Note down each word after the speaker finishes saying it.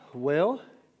Well,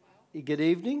 good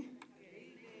evening.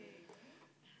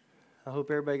 I hope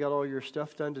everybody got all your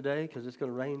stuff done today because it's going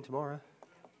to rain tomorrow.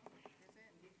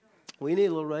 We need a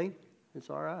little rain. It's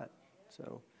all right.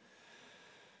 So,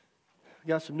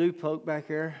 got some new folk back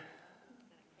here.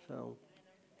 So,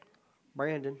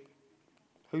 Brandon.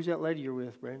 Who's that lady you're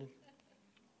with, Brandon?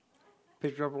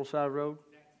 Picked her up on the side of the road?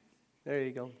 There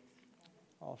you go.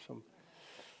 Awesome.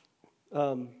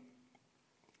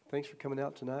 Thanks for coming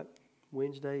out tonight.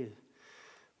 Wednesdays,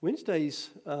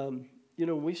 when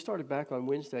we started back on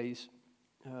Wednesdays,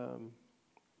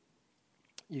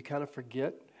 you kind of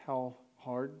forget how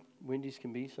hard Wendy's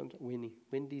can be sometimes.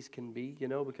 Wendy's can be,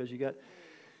 because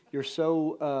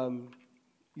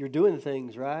you're doing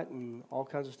things, right, and all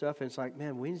kinds of stuff, and it's like,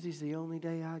 man, Wednesday's the only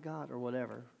day I got, or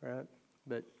whatever, right?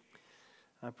 But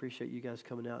I appreciate you guys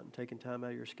coming out and taking time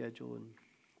out of your schedule and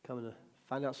coming to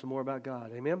find out some more about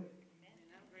God. Amen?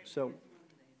 So,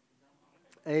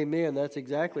 amen. That's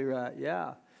exactly right.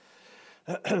 Yeah.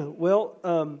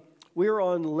 Well, we're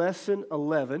on lesson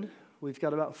 11. We've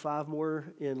got about 5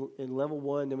 more in level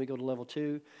 1, then we go to level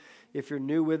 2. If you're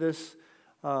new with us,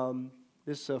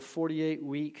 this is a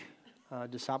 48-week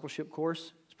discipleship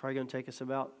course. It's probably going to take us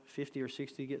about 50 or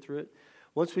 60 to get through it.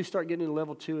 Once we start getting into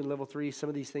level 2 and level 3, some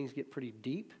of these things get pretty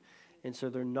deep. And so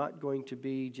they're not going to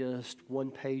be just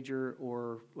one pager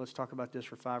or let's talk about this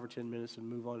for 5 or 10 minutes and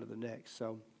move on to the next.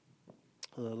 So,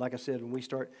 like I said, when we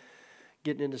start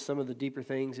getting into some of the deeper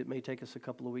things, it may take us a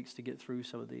couple of weeks to get through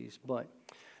some of these. But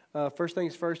first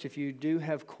things first, if you do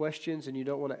have questions and you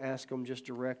don't want to ask them just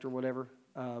direct or whatever,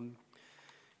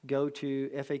 go to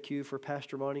FAQ for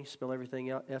Pastor Monty. Spell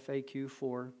everything out, FAQ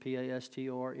for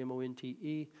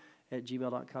PASTORMONTE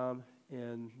 @gmail.com,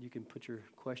 and you can put your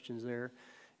questions there.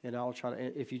 And I'll try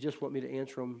to, if you just want me to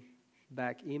answer them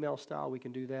back email style, we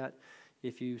can do that.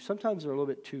 Sometimes they're a little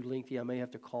bit too lengthy, I may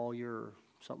have to call you or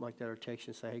something like that, or text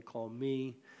you and say, hey, call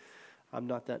me. I'm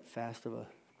not that fast of a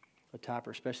typer,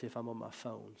 especially if I'm on my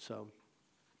phone.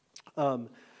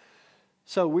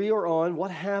 So we are on what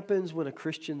happens when a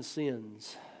Christian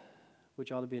sins,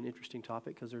 which ought to be an interesting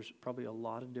topic because there's probably a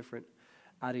lot of different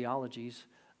ideologies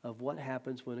of what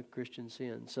happens when a Christian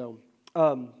sins.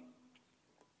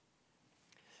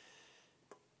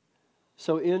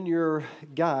 So in your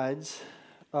guides,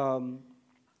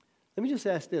 let me just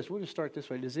ask this. We'll just start this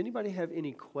way. Does anybody have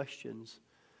any questions?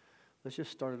 Let's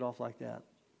just start it off like that.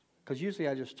 Because usually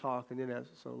I just talk and then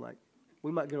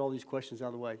we might get all these questions out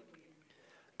of the way.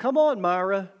 Come on,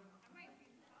 Myra.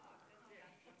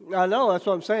 I know, that's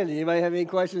what I'm saying. Does anybody have any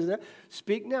questions there?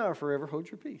 Speak now or forever hold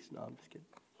your peace. No, I'm just kidding.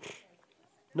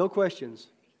 No questions.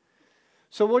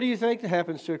 So what do you think that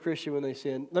happens to a Christian when they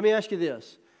sin? Let me ask you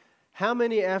this. How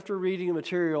many, after reading the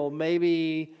material,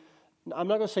 maybe, I'm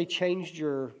not going to say changed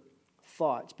your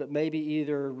thoughts, but maybe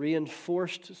either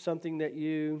reinforced something that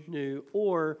you knew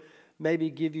or maybe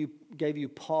gave you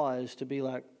pause to be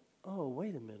like, oh,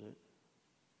 wait a minute.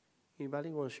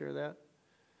 Anybody want to share that?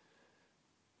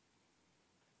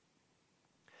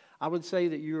 I would say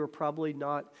that you are probably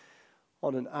not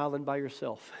on an island by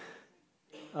yourself.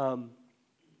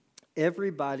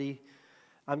 Everybody,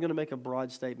 I'm going to make a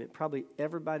broad statement, probably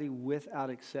everybody without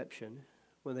exception,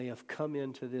 when they have come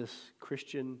into this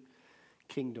Christian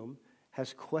kingdom,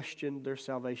 has questioned their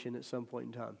salvation at some point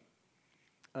in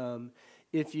time.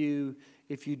 If you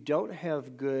don't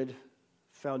have good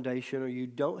foundation or you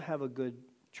don't have a good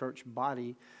church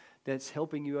body that's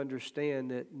helping you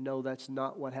understand that, no, that's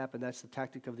not what happened, that's the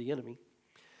tactic of the enemy,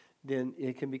 then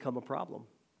it can become a problem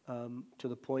to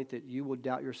the point that you will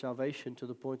doubt your salvation, to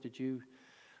the point that you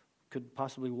could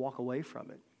possibly walk away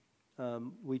from it.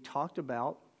 We talked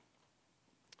about,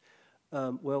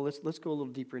 let's go a little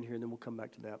deeper in here and then we'll come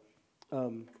back to that.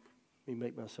 Let me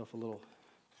make myself a little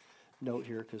note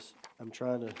here because I'm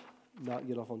trying to not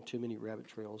get off on too many rabbit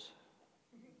trails.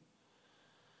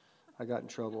 I got in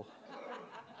trouble.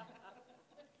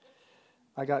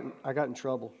 I got in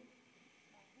trouble.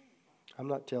 I'm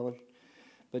not telling,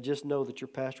 but just know that your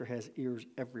pastor has ears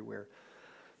everywhere.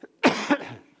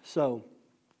 So,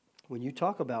 when you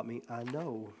talk about me, I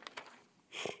know.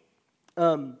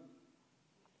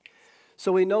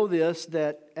 So we know this,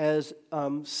 that as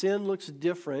sin looks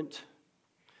different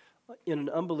in an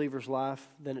unbeliever's life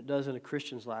than it does in a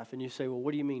Christian's life. And you say, well,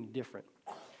 what do you mean different?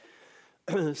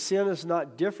 Sin is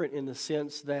not different in the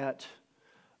sense that,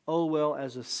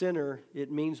 as a sinner,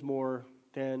 it means more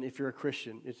than if you're a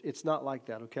Christian. It's not like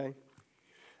that, okay?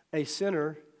 A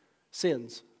sinner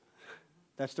sins.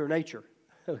 That's their nature,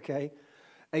 okay?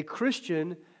 A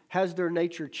Christian has their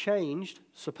nature changed,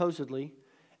 supposedly,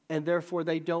 and therefore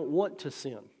they don't want to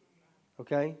sin,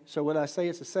 okay? So when I say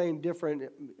it's the same,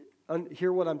 different,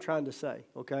 hear what I'm trying to say,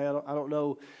 okay? I don't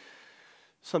know.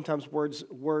 Sometimes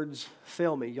words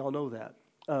fail me. Y'all know that.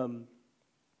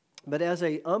 But as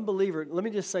an unbeliever, let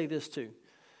me just say this too.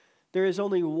 There is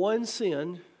only one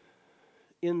sin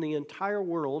in the entire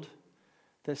world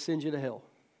that sends you to hell.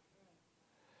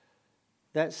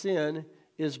 That sin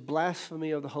is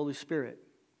blasphemy of the Holy Spirit.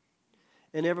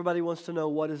 And everybody wants to know,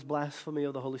 what is blasphemy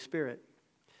of the Holy Spirit?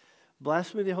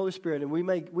 Blasphemy of the Holy Spirit, and we're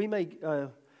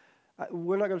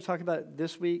not going to talk about it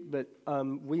this week, but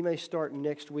we may start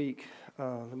next week.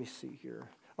 Let me see here.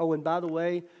 Oh, and by the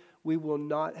way, we will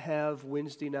not have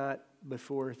Wednesday night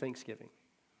before Thanksgiving.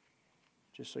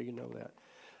 Just so you know that.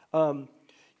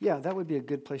 Yeah, that would be a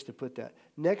good place to put that.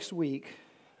 Next week,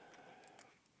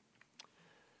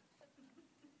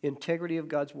 integrity of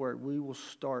God's Word, we will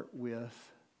start with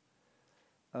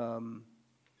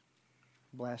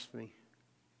blasphemy.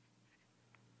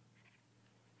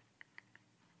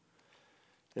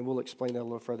 And we'll explain that a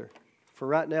little further. For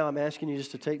right now, I'm asking you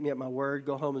just to take me at my word,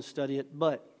 go home and study it.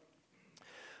 But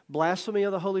blasphemy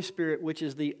of the Holy Spirit, which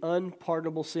is the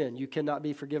unpardonable sin, you cannot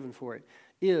be forgiven for it,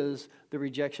 is the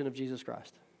rejection of Jesus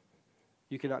Christ.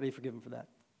 You cannot be forgiven for that.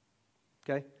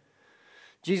 Okay?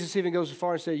 Jesus even goes as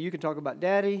far as say, you can talk about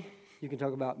Daddy, you can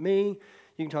talk about me,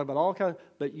 you can talk about all kinds,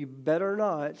 but you better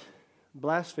not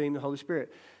blaspheme the Holy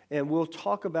Spirit. And we'll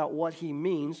talk about what he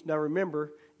means. Now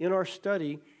remember, in our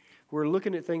study, we're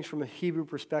looking at things from a Hebrew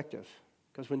perspective.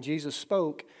 Because when Jesus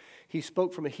spoke, he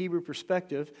spoke from a Hebrew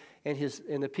perspective, and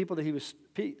the people that he was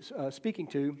speaking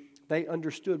to, they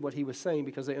understood what he was saying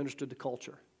because they understood the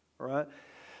culture. All right?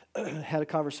 Had a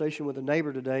conversation with a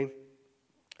neighbor today,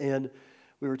 and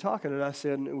we were talking, and I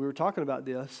said, we were talking about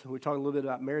this. We were talking a little bit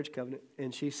about marriage covenant,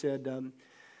 and she said,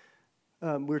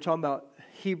 we were talking about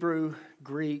Hebrew,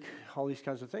 Greek, all these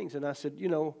kinds of things. And I said,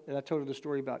 and I told her the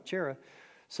story about Chera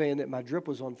saying that my drip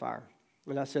was on fire.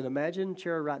 And I said, imagine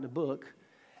Chera writing a book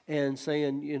and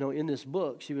saying, in this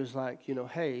book, she was like,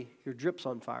 hey, your drip's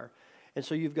on fire. And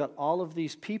so you've got all of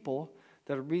these people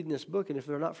that are reading this book, and if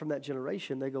they're not from that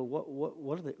generation, they go,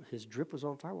 what are his drip was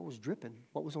on fire? What was dripping?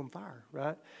 What was on fire,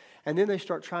 right? And then they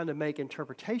start trying to make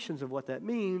interpretations of what that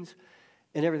means,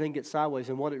 and everything gets sideways.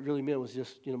 And what it really meant was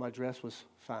just, my dress was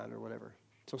fine or whatever.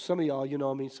 So some of y'all,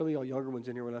 some of y'all younger ones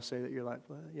in here, when I say that, you're like,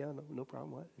 well, yeah, no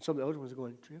problem. What? And some of the older ones are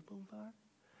going, drip on fire?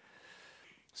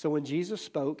 So when Jesus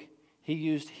spoke, he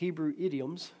used Hebrew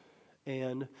idioms,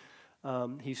 and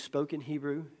he spoke in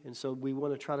Hebrew, and so we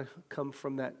want to try to come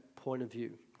from that point of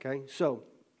view, okay? So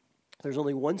there's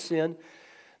only one sin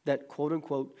that,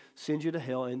 quote-unquote, sends you to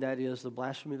hell, and that is the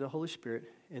blasphemy of the Holy Spirit,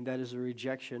 and that is the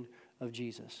rejection of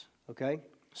Jesus, okay?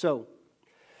 So,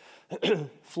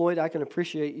 Floyd, I can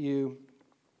appreciate you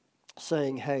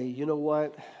saying, hey, you know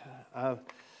what? I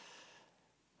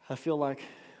feel like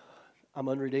I'm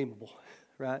unredeemable,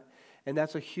 right? And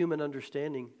that's a human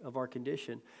understanding of our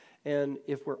condition. And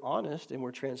if we're honest and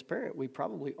we're transparent, we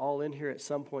probably all in here at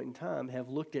some point in time have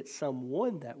looked at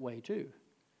someone that way too.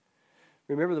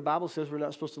 Remember, the Bible says we're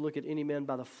not supposed to look at any man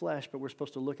by the flesh, but we're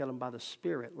supposed to look at him by the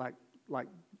Spirit, like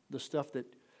the stuff that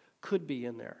could be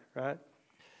in there, right?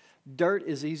 Dirt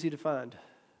is easy to find.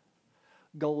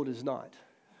 Gold is not.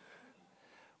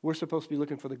 We're supposed to be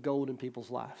looking for the gold in people's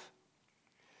life.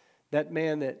 That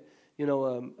man that,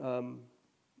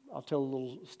 I'll tell a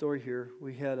little story here.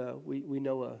 We had we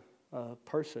know a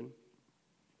person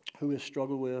who has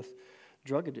struggled with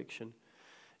drug addiction,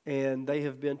 and they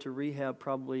have been to rehab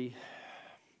probably,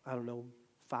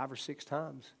 5 or 6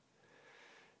 times.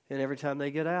 And every time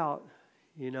they get out,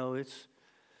 it's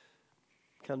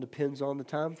kind of depends on the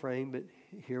time frame, but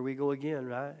here we go again,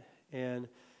 right? And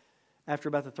after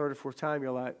about the 3rd or 4th time,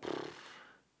 you're like,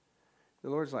 the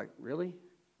Lord's like, really?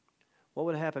 What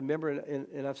would happen? Remember,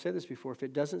 and I've said this before, if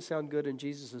it doesn't sound good in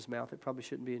Jesus' mouth, it probably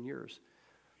shouldn't be in yours.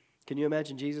 Can you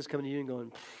imagine Jesus coming to you and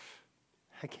going,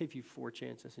 I gave you 4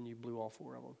 chances and you blew all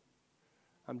 4 of them.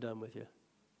 I'm done with you.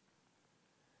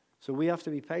 So we have to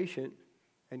be patient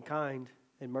and kind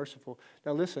and merciful.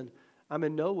 Now listen, I'm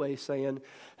in no way saying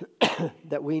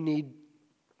that we need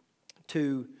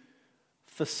to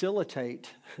facilitate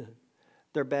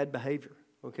their bad behavior.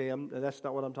 Okay, that's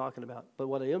not what I'm talking about. But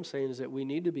what I am saying is that we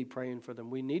need to be praying for them.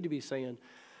 We need to be saying,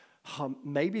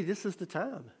 maybe this is the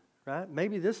time, right?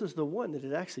 Maybe this is the one that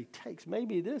it actually takes.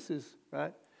 Maybe this is,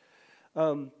 right?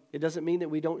 It doesn't mean that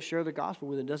we don't share the gospel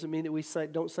with them. It doesn't mean that we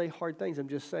don't say hard things. I'm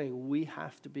just saying we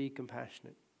have to be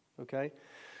compassionate, okay?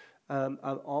 I'm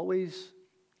always,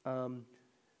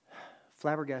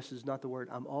 flabbergasted is not the word.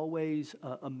 I'm always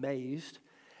amazed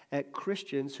at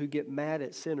Christians who get mad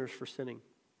at sinners for sinning.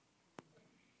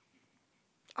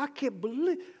 I can't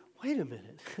believe, wait a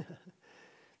minute.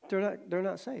 They're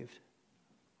not saved.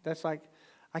 That's like,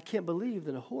 I can't believe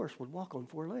that a horse would walk on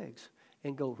 4 legs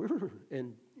and go,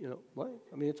 and, what?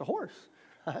 I mean, it's a horse,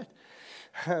 right?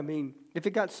 I mean, if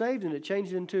it got saved and it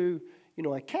changed into,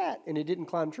 a cat and it didn't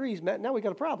climb trees, now we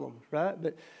got a problem, right?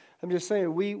 But I'm just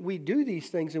saying, we do these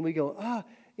things and we go,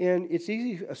 and it's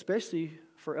easy, especially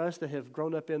for us that have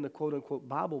grown up in the quote-unquote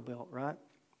Bible Belt, right?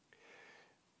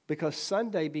 Because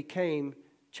Sunday became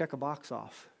check a box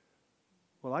off.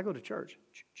 Well, I go to church.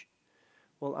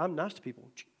 Well, I'm nice to people.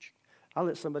 I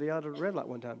let somebody out at a red light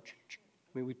one time.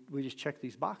 I mean, we just check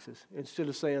these boxes instead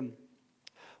of saying,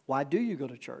 why do you go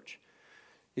to church?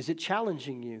 Is it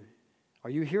challenging you? Are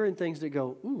you hearing things that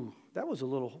go, ooh, that was a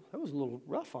little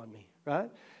rough on me, right?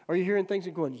 Are you hearing things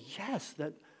that going, yes,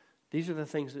 these are the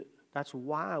things that's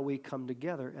why we come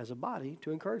together as a body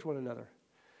to encourage one another.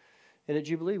 And at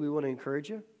Jubilee, we want to encourage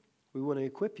you, we want to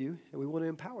equip you, and we want to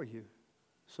empower you.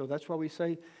 So that's why we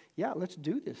say, yeah, let's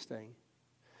do this thing.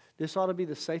 This ought to be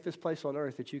the safest place on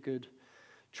earth that you could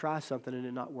try something and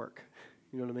it not work.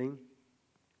 You know what I mean?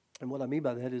 And what I mean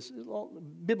by that is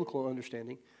biblical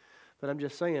understanding. But I'm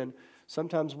just saying,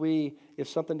 sometimes if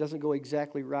something doesn't go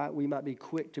exactly right, we might be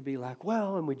quick to be like,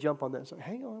 well, and we jump on that. So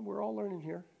hang on, we're all learning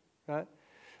here, right?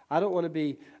 I don't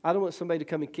want somebody to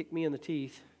come and kick me in the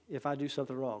teeth if I do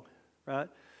something wrong, right?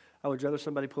 I would rather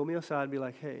somebody pull me aside and be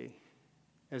like, hey,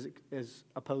 as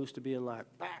opposed to being like,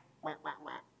 bah, bah, bah,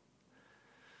 bah.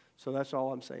 So that's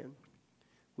all I'm saying.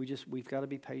 We've got to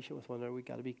be patient with one another. We've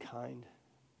got to be kind.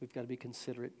 We've got to be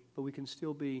considerate, but we can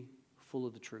still be full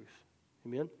of the truth.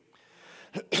 Amen?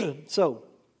 So,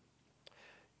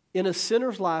 in a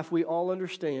sinner's life, we all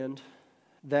understand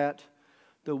that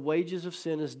the wages of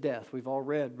sin is death. We've all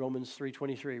read Romans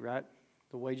 3:23, right?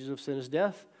 The wages of sin is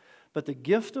death, but the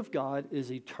gift of God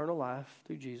is eternal life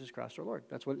through Jesus Christ our Lord.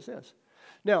 That's what it says.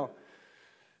 Now,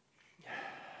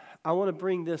 I want to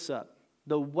bring this up.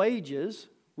 The wages,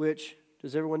 which,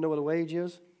 does everyone know what a wage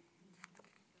is?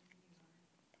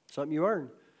 Something you earn,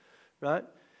 right?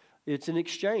 It's an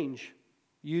exchange.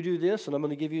 You do this, and I'm going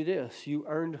to give you this. You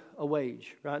earned a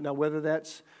wage, right? Now, whether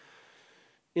that's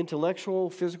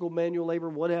intellectual, physical, manual labor,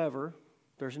 whatever,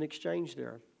 there's an exchange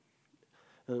there.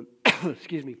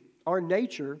 Excuse me. Our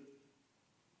nature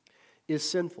is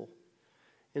sinful.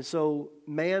 And so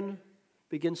man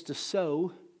begins to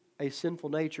sow a sinful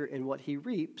nature, and what he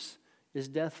reaps is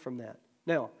death from that.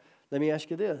 Now, let me ask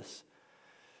you this.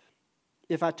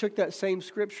 If I took that same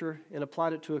scripture and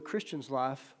applied it to a Christian's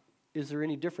life, is there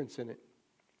any difference in it?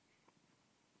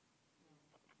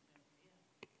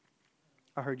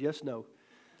 I heard yes, no.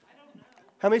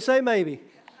 How many say maybe?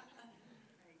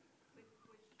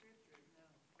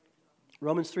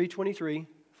 Romans 3:23,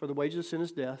 for the wages of sin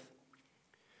is death,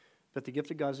 but the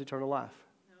gift of God is eternal life.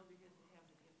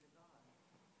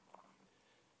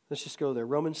 Let's just go there.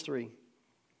 Romans 3.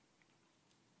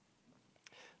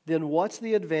 Then what's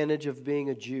the advantage of being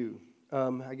a Jew?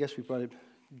 I guess we probably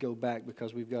go back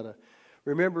because we've got to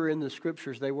remember in the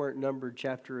scriptures they weren't numbered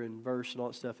chapter and verse and all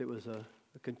that stuff. It was a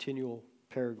continual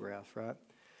paragraph, right?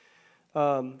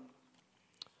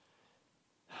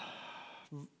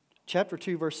 Chapter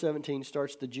 2, verse 17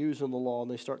 starts the Jews and the law,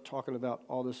 and they start talking about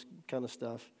all this kind of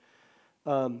stuff.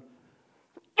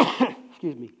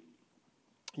 Excuse me.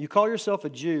 You call yourself a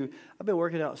Jew. I've been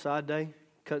working outside today,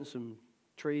 cutting some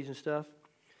trees and stuff.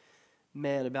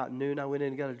 Man, about noon I went in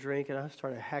and got a drink, and I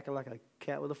started hacking like a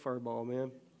cat with a fur ball,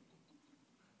 man.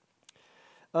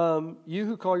 You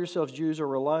who call yourselves Jews are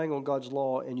relying on God's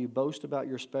law, and you boast about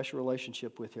your special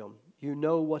relationship with Him. You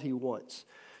know what He wants.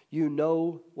 You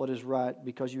know what is right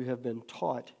because you have been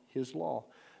taught His law.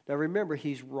 Now remember,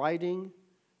 he's writing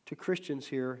to Christians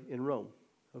here in Rome.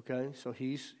 Okay, so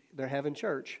they're having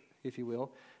church, if you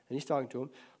will, and he's talking to them.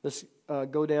 Let's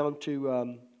go down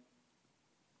to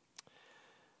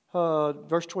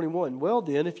verse 21. Well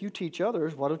then, if you teach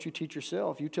others, why don't you teach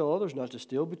yourself? You tell others not to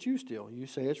steal, but you steal. You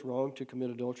say it's wrong to commit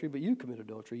adultery, but you commit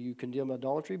adultery. You condemn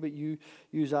idolatry, but you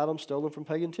use items stolen from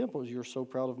pagan temples. You're so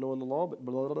proud of knowing the law, but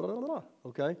blah, blah, blah, blah, blah.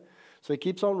 Okay? So he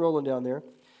keeps on rolling down there.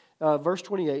 Verse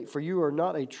 28, for you are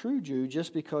not a true Jew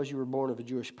just because you were born of a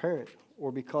Jewish parent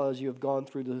or because you have gone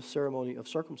through the ceremony of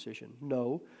circumcision.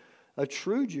 No, a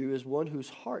true Jew is one whose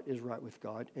heart is right with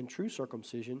God, and true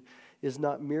circumcision is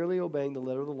not merely obeying the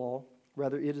letter of the law.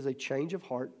 Rather, it is a change of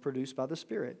heart produced by the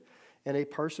Spirit. And a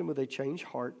person with a changed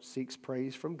heart seeks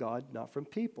praise from God, not from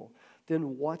people.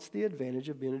 Then what's the advantage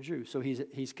of being a Jew? So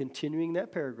he's continuing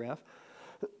that paragraph,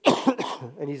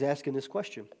 and he's asking this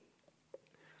question.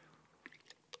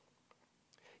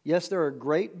 Yes, there are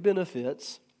great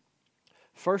benefits.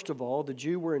 First of all, the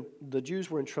Jews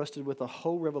were entrusted with the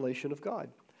whole revelation of God.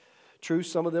 True,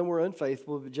 some of them were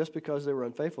unfaithful, but just because they were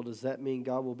unfaithful, does that mean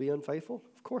God will be unfaithful?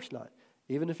 Of course not.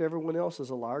 Even if everyone else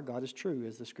is a liar, God is true,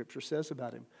 as the Scripture says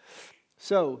about him.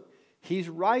 So, he's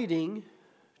writing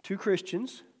to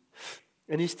Christians,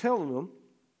 and he's telling them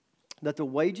that the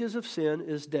wages of sin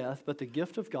is death, but the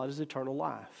gift of God is eternal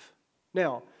life.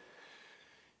 Now,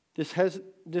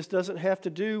 this doesn't have to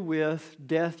do with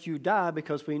death, you die,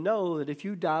 because we know that if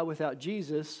you die without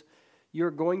Jesus, you're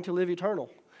going to live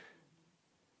eternal.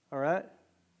 All right?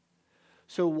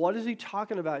 So what is he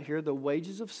talking about here? The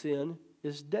wages of sin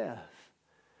is death.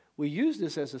 We use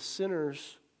this as a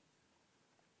sinner's,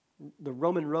 the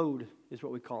Roman road is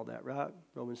what we call that, right?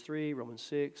 Romans 3, Romans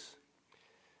 6.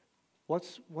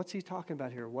 What's he talking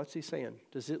about here? What's he saying?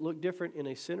 Does it look different in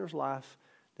a sinner's life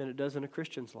than it does in a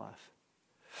Christian's life?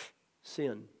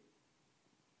 Sin.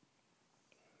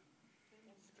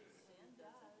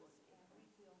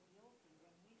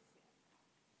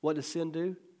 What does sin do?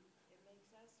 It makes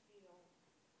us feel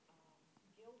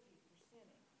guilty for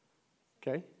sinning.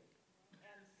 Okay.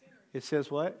 And sinners It says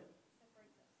what?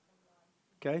 separates us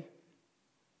from God. Okay.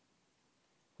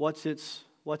 What's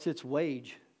its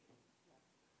wage?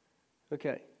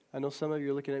 Okay. I know some of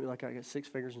you are looking at me like I got 6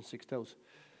 fingers and 6 toes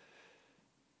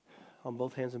on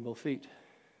both hands and both feet.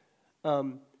 The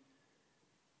Holy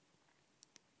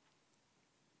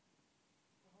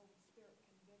Spirit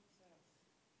convicts us.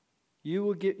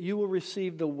 You will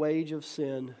receive the wage of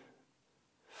sin.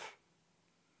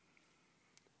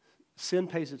 Sin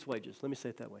pays its wages. Let me say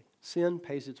it that way. Sin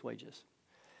pays its wages.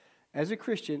 As a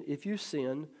Christian, if you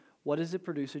sin, what does it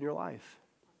produce in your life?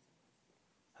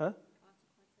 Huh?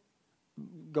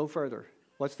 Go further.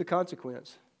 What's the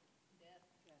consequence?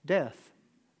 Death.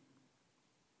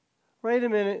 Wait a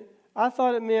minute. I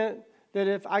thought it meant that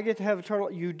if I get to have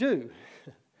eternal... You do.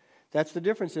 That's the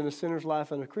difference in a sinner's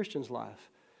life and a Christian's life.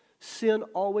 Sin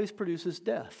always produces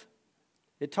death.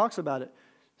 It talks about it.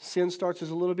 Sin starts as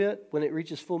a little bit. When it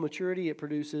reaches full maturity, it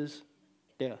produces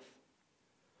death.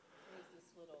 There's this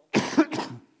little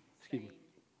Excuse me. saying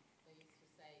they used to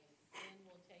say, sin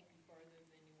will take you further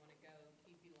than you want to go,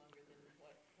 keep you longer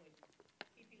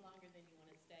than you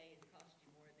want to stay, and cost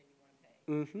you more than you want to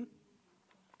pay. Mm-hmm.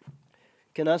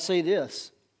 Can I say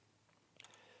this?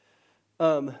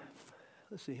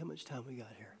 Let's see, how much time we got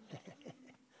here?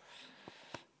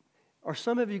 Are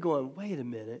some of you going, wait a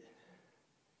minute?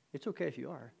 It's okay if you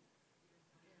are.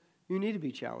 You need to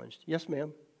be challenged. Yes,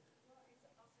 ma'am?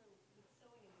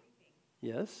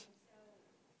 Yes?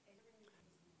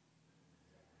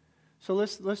 So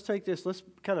let's take this, let's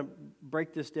kind of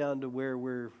break this down to where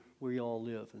we all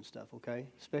live and stuff, okay?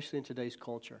 Especially in today's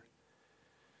culture.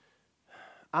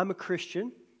 I'm a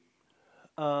Christian.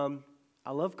 I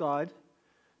love God.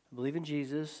 I believe in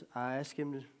Jesus. I ask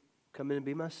him to come in and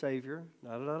be my Savior.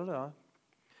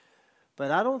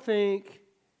 But I don't think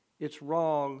it's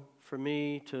wrong for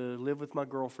me to live with my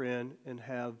girlfriend and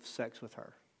have sex with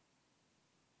her.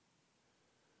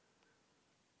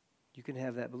 You can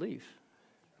have that belief.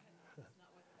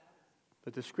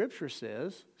 But the Scripture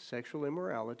says sexual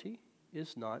immorality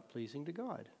is not pleasing to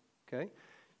God. Okay?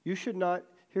 You should not.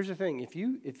 Here's the thing.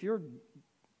 If you're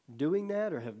doing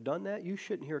that or have done that, you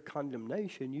shouldn't hear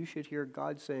condemnation. You should hear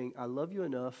God saying, I love you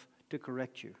enough to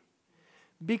correct you.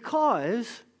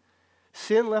 Because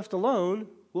sin left alone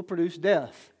will produce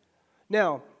death.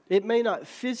 Now, it may not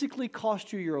physically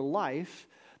cost you your life,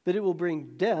 but it will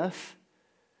bring death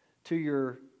to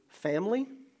your family.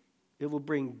 It will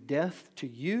bring death to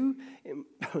you.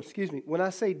 Excuse me. When I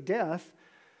say death,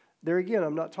 there again,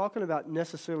 I'm not talking about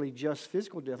necessarily just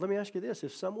physical death. Let me ask you this.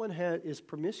 If someone is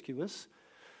promiscuous,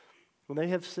 when they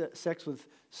have sex with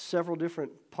several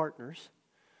different partners,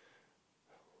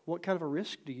 what kind of a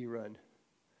risk do you run?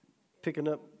 Picking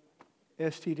up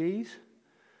STDs,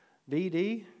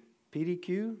 BD,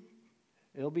 PDQ,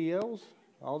 LBLs,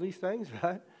 all these things,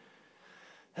 right?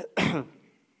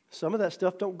 Some of that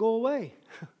stuff don't go away.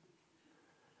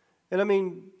 And I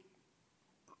mean,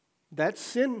 that's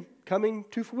sin coming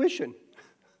to fruition,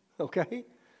 okay?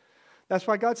 That's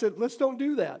why God said, let's don't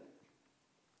do that.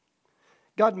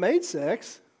 God made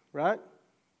sex, right?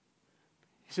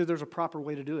 He said there's a proper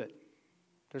way to do it.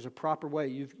 There's a proper way.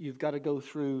 You've got to go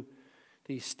through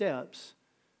these steps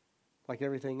like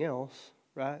everything else,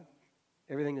 right?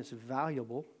 Everything that's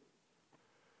valuable.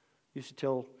 I used to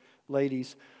tell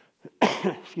ladies,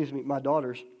 excuse me, my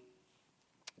daughters,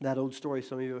 that old story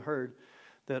some of you have heard,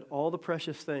 that all the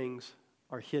precious things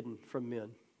are hidden from men.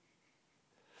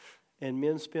 And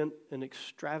men spent an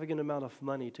extravagant amount of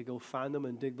money to go find them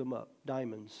and dig them up.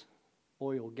 Diamonds,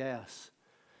 oil, gas,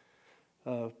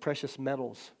 precious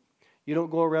metals. You don't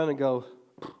go around and go,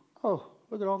 oh,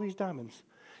 look at all these diamonds.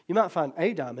 You might find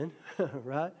a diamond,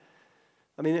 right?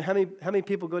 I mean, how many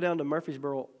people go down to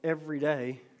Murfreesboro every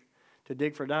day to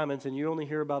dig for diamonds, and you only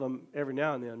hear about them every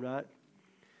now and then, right?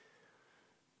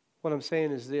 What I'm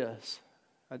saying is this.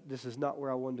 This is not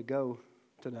where I wanted to go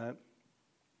tonight.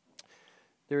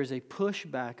 There is a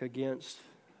pushback against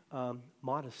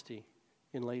modesty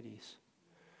in ladies.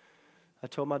 I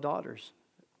told my daughters,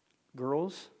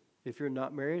 girls, if you're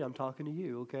not married, I'm talking to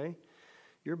you, okay?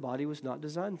 Your body was not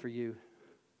designed for you.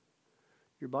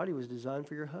 Your body was designed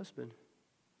for your husband,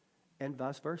 and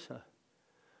vice versa.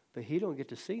 But he don't get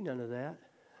to see none of that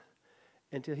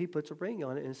until he puts a ring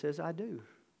on it and says, I do.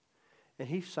 And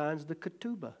he signs the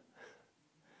ketubah.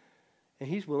 And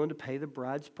he's willing to pay the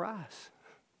bride's price.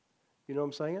 You know what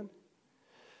I'm saying?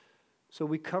 So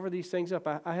we cover these things up.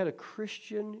 I had a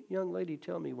Christian young lady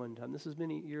tell me one time, this is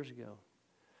many years ago,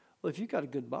 well, if you got a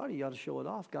good body, you ought to show it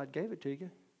off. God gave it to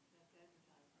you.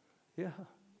 Yeah.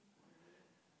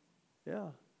 Yeah.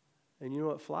 And you know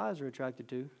what flies are attracted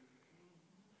to?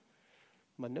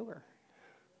 Manure.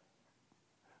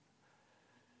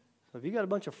 So if you got a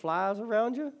bunch of flies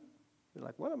around you, you're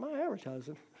like, what am I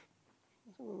advertising?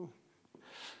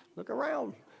 Look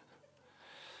around.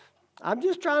 I'm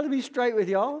just trying to be straight with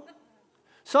y'all.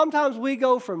 Sometimes we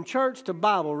go from church to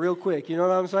Bible real quick. You know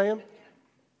what I'm saying?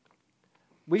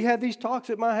 We had these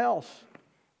talks at my house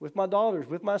with my daughters,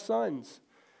 with my sons.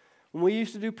 When we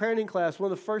used to do parenting class, one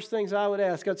of the first things I would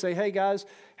ask, I'd say, hey guys,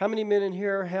 how many men in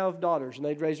here have daughters? And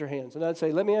they'd raise their hands. And I'd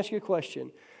say, let me ask you a question.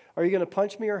 Are you going to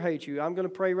punch me or hate you? I'm going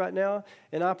to pray right now,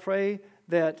 and I pray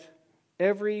that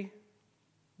the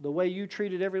way you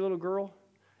treated every little girl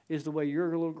is the way your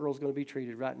little girl's going to be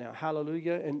treated right now.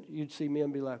 Hallelujah. And you'd see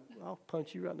men be like, I'll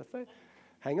punch you right in the face.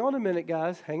 Hang on a minute,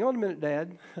 guys. Hang on a minute,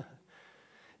 Dad.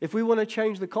 If we want to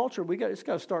change the culture, it's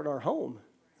got to start in our home,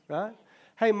 right?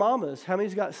 Hey, mamas, how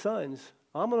many's got sons?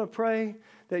 I'm going to pray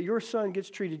that your son gets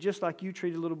treated just like you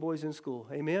treated little boys in school.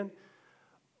 Amen?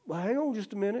 Well, hang on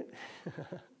just a minute.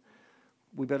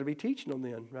 We better be teaching them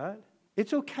then, right?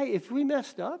 It's okay. If we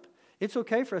messed up, it's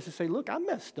okay for us to say, look, I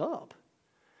messed up.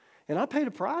 And I paid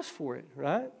a price for it,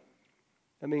 right?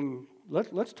 I mean,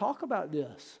 let's talk about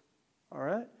this, all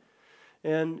right?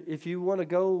 And if you want to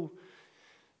go,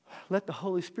 let the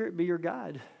Holy Spirit be your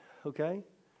guide, okay?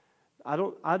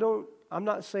 I'm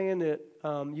not saying that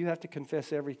you have to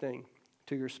confess everything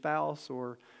to your spouse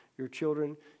or your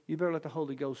children. You better let the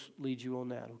Holy Ghost lead you on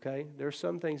that, okay? There are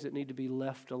some things that need to be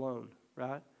left alone,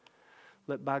 right?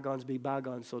 Let bygones be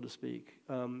bygones, so to speak.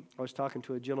 I was talking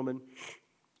to a gentleman,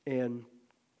 and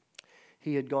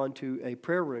he had gone to a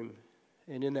prayer room.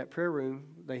 And in that prayer room,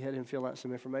 they had him fill out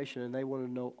some information, and they wanted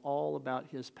to know all about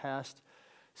his past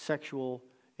sexual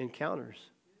encounters.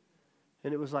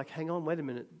 And it was like, hang on, wait a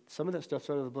minute. Some of that stuff's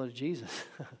under the blood of Jesus.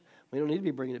 We don't need to be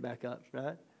bringing it back up,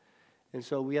 right? And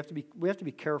so we have to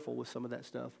be careful with some of that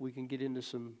stuff. We can get into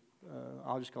some,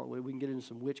 I'll just call it, we can get into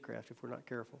some witchcraft if we're not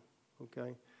careful,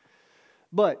 okay?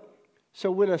 But,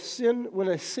 so when a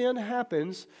sin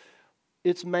happens,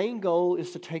 its main goal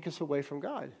is to take us away from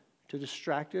God, to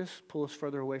distract us, pull us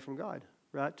further away from God,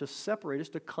 right? To separate us,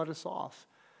 to cut us off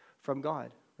from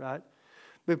God, right?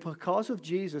 But because of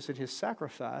Jesus and his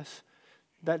sacrifice,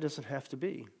 that doesn't have to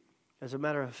be. As a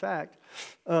matter of fact,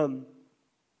 I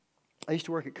used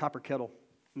to work at Copper Kettle,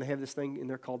 and they have this thing in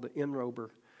there called the enrober.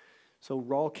 So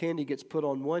raw candy gets put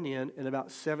on one end, and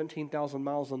about 17,000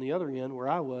 miles on the other end, where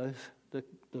I was, the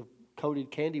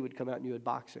coated candy would come out and you would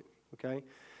box it, okay?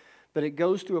 But it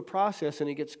goes through a process, and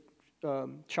it gets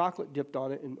chocolate dipped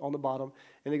on it and on the bottom,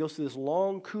 and it goes through this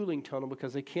long cooling tunnel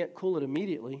because they can't cool it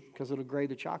immediately because it'll grade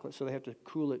the chocolate, so they have to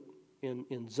cool it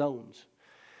in zones.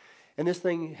 And this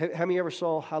thing, how many ever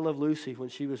saw I Love Lucy when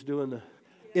she was doing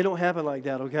it don't happen like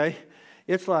that, okay?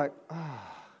 It's like,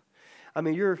 I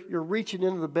mean, you're reaching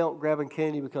into the belt grabbing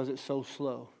candy because it's so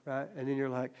slow, right? And then you're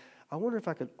like, I wonder if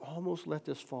I could almost let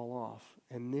this fall off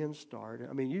and then start.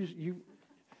 I mean,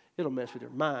 it'll mess with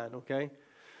your mind, okay?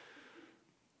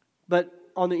 But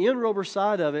on the enrober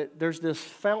side of it, there's this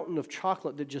fountain of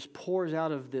chocolate that just pours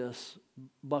out of this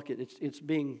bucket. It's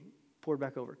being poured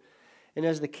back over. And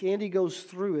as the candy goes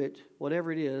through it,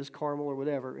 whatever it is, caramel or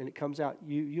whatever, and it comes out,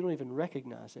 you don't even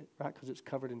recognize it, right? Because it's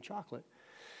covered in chocolate.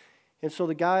 And so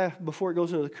the guy, before it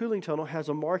goes into the cooling tunnel, has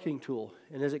a marking tool.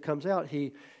 And as it comes out,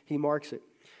 he marks it.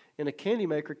 And a candy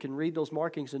maker can read those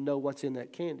markings and know what's in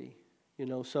that candy. You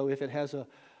know, so if it has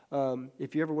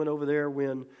if you ever went over there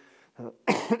when,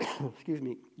 excuse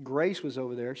me, Grace was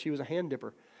over there, she was a hand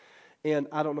dipper. And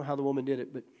I don't know how the woman did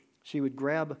it, but she would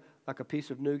grab like a piece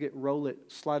of nougat, roll it,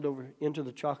 slide over into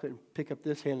the chocolate, and pick up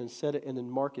this hand and set it, and then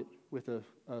mark it with a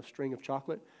string of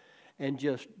chocolate, and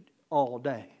just all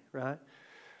day, right?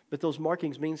 But those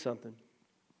markings mean something.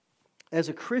 As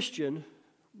a Christian,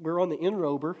 we're on the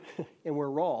enrober and we're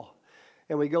raw.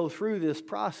 And we go through this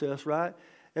process, right?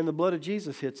 And the blood of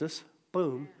Jesus hits us,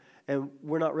 boom, and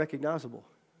we're not recognizable,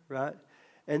 right?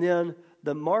 And then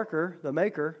the marker, the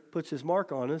maker, puts his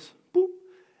mark on us, boom,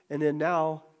 and then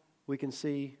now we can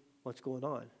see what's going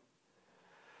on.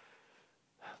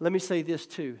 Let me say this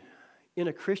too. In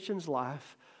a Christian's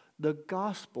life, the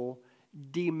gospel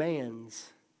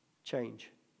demands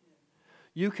change.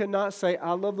 You cannot say,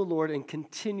 I love the Lord, and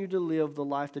continue to live the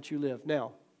life that you live.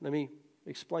 Now, let me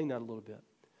explain that a little bit.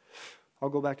 I'll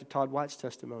go back to Todd White's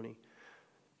testimony.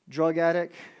 Drug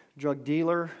addict, drug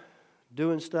dealer,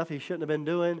 doing stuff he shouldn't have been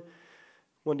doing.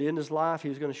 Wanted to end his life. He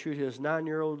was going to shoot his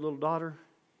 9-year-old little daughter,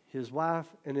 his wife,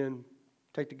 and then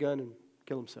take the gun and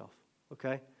kill himself.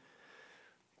 Okay?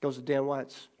 Goes to Dan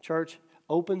White's church,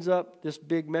 opens up this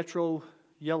big Metro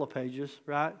Yellow Pages,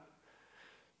 right?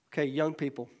 Okay, young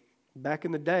people. Back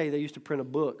in the day, they used to print a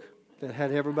book that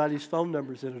had everybody's phone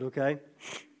numbers in it, okay?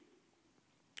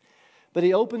 But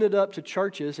he opened it up to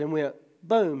churches and went,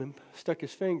 boom, and stuck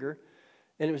his finger.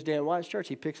 And it was Dan White's church.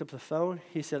 He picks up the phone.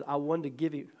 He said, I wanted to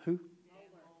give you, who?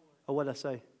 Oh, what did I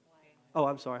say? Oh,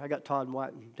 I'm sorry. I got Todd and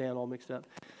White and Dan all mixed up.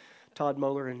 Todd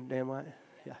Moeller and Dan White.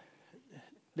 Yeah.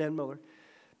 Dan Moeller.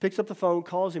 Picks up the phone,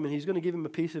 calls him, and he's going to give him a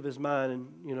piece of his mind.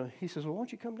 And, he says, well, why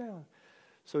don't you come down?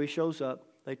 So he shows up.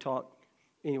 They talk.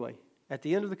 Anyway, at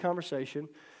the end of the conversation,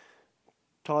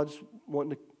 Todd's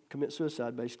wanting to commit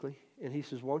suicide, basically. And he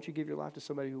says, why don't you give your life to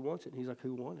somebody who wants it? And he's like,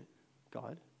 who wants it?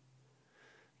 God.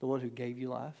 The one who gave you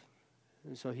life.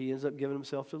 And so he ends up giving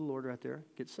himself to the Lord right there,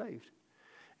 gets saved.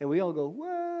 And we all go,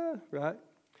 what? Right?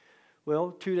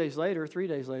 Well, 2 days later, 3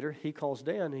 days later, he calls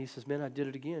Dan and he says, man, I did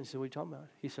it again. He said, what are you talking about?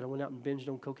 He said, I went out and binged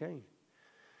on cocaine.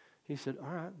 He said, all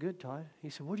right, good, Todd.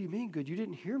 He said, what do you mean good? You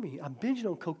didn't hear me. I'm binging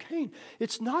on cocaine.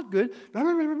 It's not good.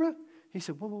 He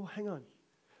said, whoa, hang on.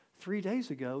 3 days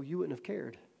ago, you wouldn't have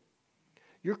cared.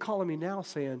 You're calling me now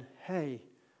saying, hey,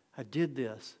 I did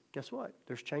this. Guess what?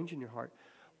 There's change in your heart.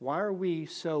 Why are we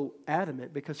so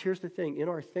adamant? Because here's the thing. In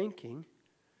our thinking,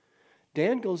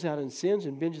 Dan goes out and sins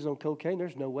and binges on cocaine.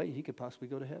 There's no way he could possibly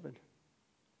go to heaven.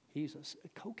 He's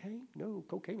cocaine? No,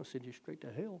 cocaine will send you straight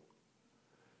to hell.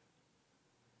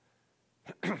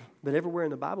 But everywhere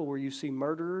in the Bible where you see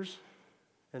murderers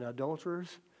and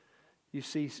adulterers, you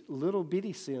see little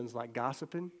bitty sins like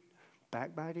gossiping,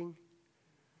 backbiting.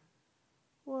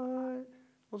 What?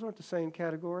 Those aren't the same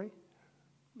category.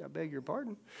 I beg your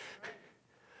pardon.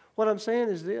 What I'm saying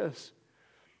is this.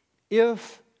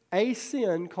 If a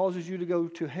sin causes you to go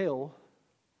to hell,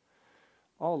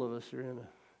 all of us are in a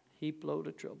heap load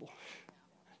of trouble.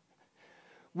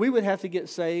 We would have to get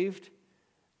saved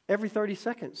every 30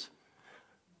 seconds.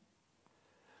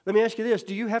 Let me ask you this.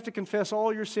 Do you have to confess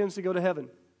all your sins to go to heaven?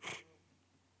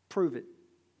 Prove it.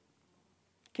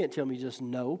 Can't tell me just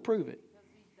no. Prove it.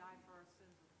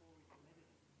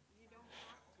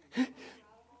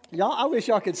 Y'all, I wish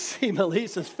y'all could see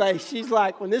Melissa's face. She's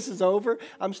like, when this is over,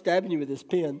 I'm stabbing you with this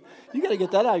pen. You got to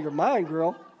get that out of your mind,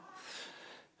 girl.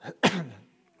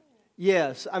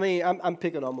 Yes, I mean, I'm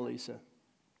picking on Melissa.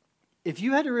 If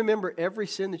you had to remember every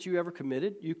sin that you ever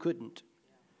committed, you couldn't.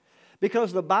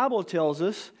 Because the Bible tells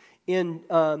us in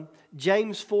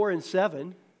James 4 and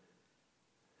 7,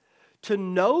 to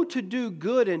know to do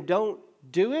good and don't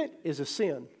do it is a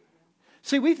sin.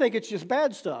 See, we think it's just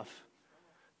bad stuff.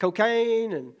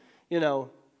 Cocaine and,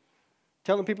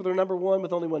 telling people they're number one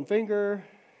with only one finger.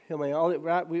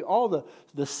 All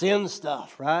the sin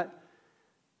stuff, right?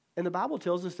 And the Bible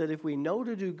tells us that if we know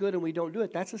to do good and we don't do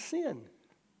it, that's a sin.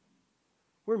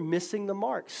 We're missing the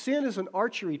mark. Sin is an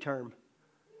archery term.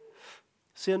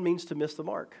 Sin means to miss the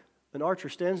mark. An archer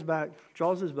stands back,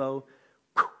 draws his bow,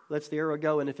 lets the arrow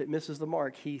go, and if it misses the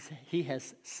mark, he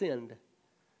has sinned.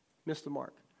 Missed the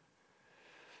mark.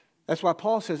 That's why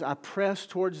Paul says, I press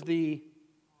towards the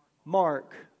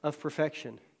mark of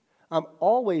perfection. I'm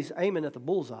always aiming at the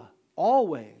bullseye.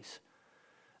 Always.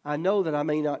 I know that I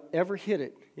may not ever hit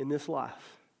it in this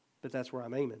life, but that's where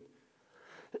I'm aiming.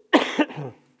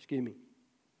 Excuse me.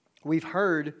 We've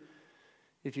heard,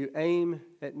 if you aim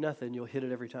at nothing, you'll hit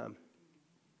it every time.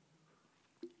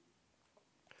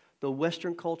 The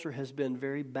Western culture has been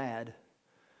very bad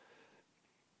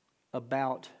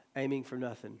about aiming for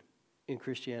nothing in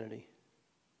Christianity.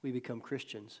 We become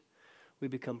Christians. We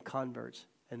become converts,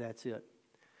 and that's it.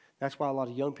 That's why a lot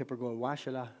of young people are going, why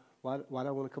do I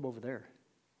want to come over there?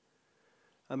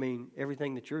 I mean,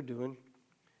 everything that you're doing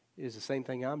is the same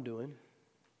thing I'm doing,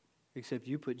 except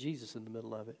you put Jesus in the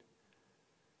middle of it.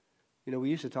 We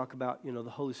used to talk about, the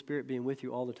Holy Spirit being with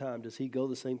you all the time. Does he go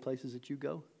the same places that you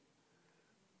go?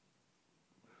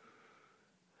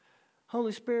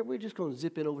 Holy Spirit, we're just going to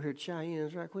zip in over here to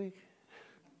Cheyenne's right quick.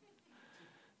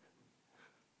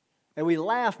 And we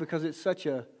laugh because it's such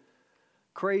a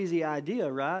crazy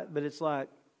idea, right? But it's like,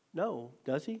 no,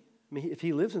 does he? I mean, if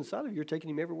he lives inside of you, you're taking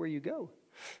him everywhere you go.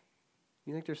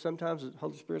 You think there's sometimes the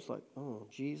Holy Spirit's like, oh,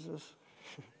 Jesus.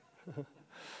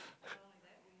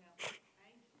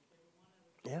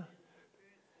 Yeah.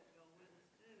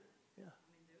 Yeah.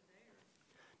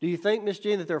 Do you think, Miss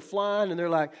Jean, that they're flying and they're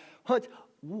like, what?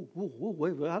 Whoa,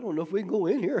 wait, I don't know if we can go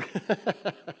in here.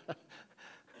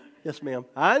 Yes, ma'am.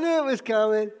 I knew it was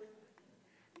coming.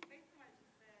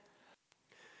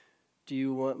 Do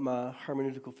you want my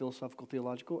hermeneutical, philosophical,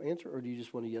 theological answer, or do you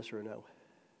just want a yes or a no?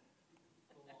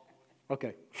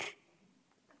 Okay.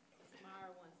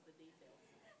 Mara wants the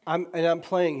details. I'm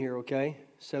playing here, okay?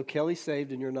 So Kelly's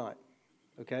saved and you're not,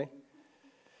 okay?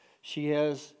 She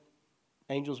has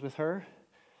angels with her.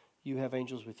 You have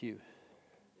angels with you.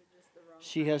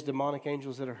 She has demonic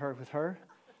angels that are with her.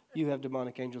 You have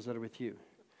demonic angels that are with you.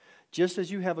 Just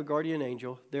as you have a guardian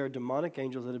angel, there are demonic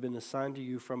angels that have been assigned to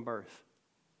you from birth.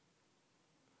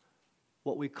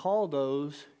 What we call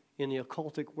those in the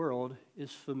occultic world is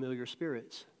familiar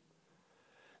spirits.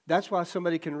 That's why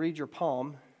somebody can read your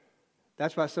palm.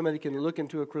 That's why somebody can look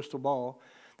into a crystal ball.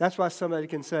 That's why somebody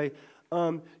can say,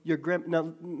 now,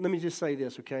 let me just say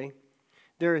this, okay?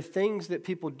 There are things that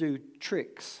people do,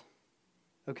 tricks,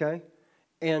 okay?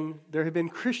 And there have been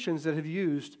Christians that have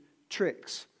used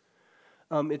tricks.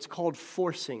 It's called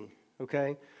forcing,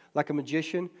 okay? Like a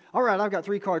magician. All right, I've got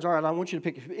 3 cards. All right, I want you to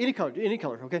pick any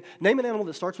color, okay? Name an animal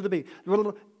that starts with a B.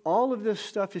 All of this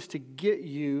stuff is to get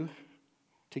you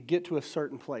to get to a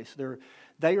certain place.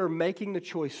 They are making the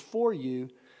choice for you.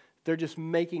 They're just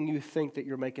making you think that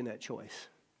you're making that choice,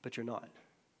 but you're not,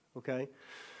 okay?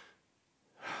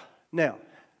 Now,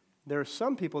 there are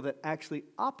some people that actually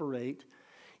operate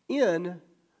in,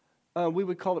 we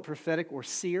would call it prophetic or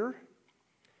seer,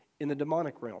 in the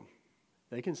demonic realm.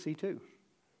 They can see too.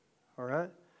 All right?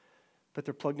 But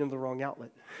they're plugged into the wrong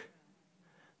outlet.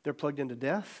 They're plugged into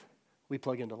death. We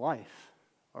plug into life.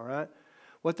 All right?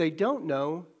 What they don't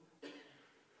know,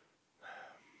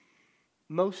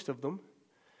 most of them,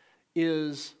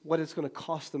 is what it's going to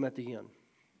cost them at the end.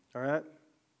 All right?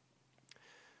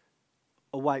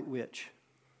 A white witch.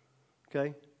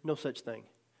 Okay? No such thing.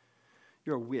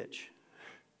 You're a witch.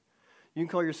 You can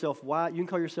call yourself white. You can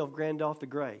call yourself Grandolph the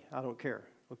Gray. I don't care.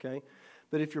 Okay?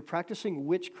 But if you're practicing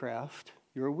witchcraft,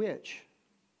 you're a witch,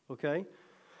 okay?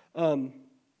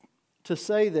 To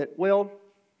say that, well,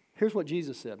 here's what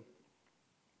Jesus said.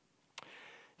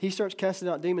 He starts casting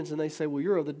out demons and they say, well,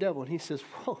 you're of the devil. And he says,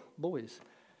 well, boys,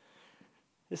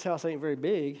 this house ain't very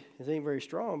big. It ain't very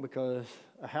strong because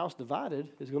a house divided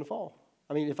is going to fall.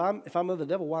 I mean, if I'm of the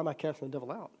devil, why am I casting the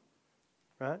devil out,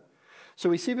 right? So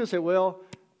we see people say, well,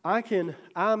 I'm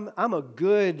a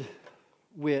good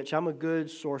witch, I'm a good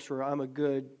sorcerer, I'm a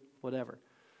good whatever.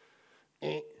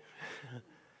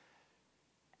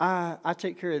 I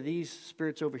take care of these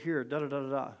spirits over here,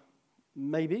 da-da-da-da-da.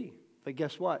 Maybe, but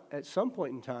guess what? At some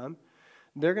point in time,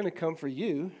 they're going to come for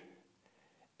you,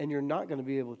 and you're not going to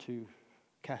be able to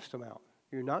cast them out.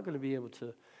 You're not going to be able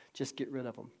to just get rid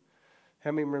of them.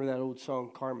 How many remember that old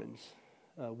song, Carmen's,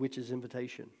 Witch's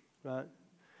Invitation, right?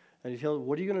 And you tell them,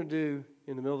 what are you going to do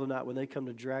in the middle of the night when they come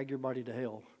to drag your body to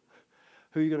hell?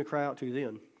 Who are you going to cry out to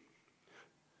then?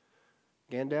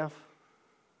 Gandalf?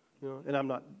 You know, and I'm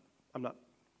not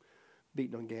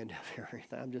beating on Gandalf here or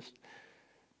anything. I'm just,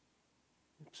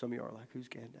 some of you are like, who's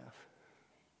Gandalf?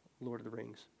 Lord of the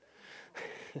Rings.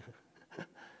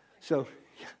 So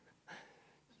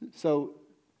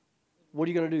what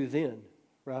are you going to do then,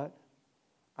 right?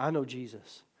 I know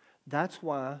Jesus. That's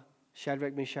why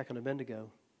Shadrach, Meshach, and Abednego,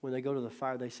 when they go to the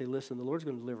fire, they say, listen, the Lord's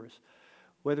going to deliver us.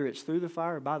 Whether it's through the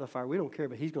fire or by the fire, we don't care,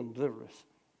 but he's going to deliver us.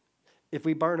 If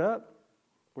we burn up,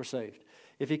 we're saved.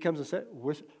 If he comes and says,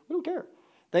 we don't care.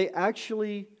 They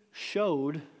actually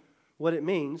showed what it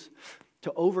means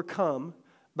to overcome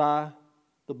by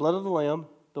the blood of the Lamb,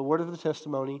 the word of the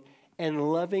testimony,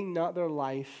 and loving not their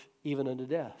life even unto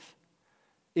death.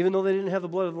 Even though they didn't have the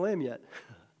blood of the Lamb yet.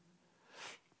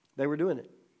 They were doing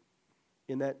it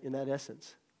in that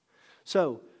essence.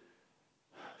 So,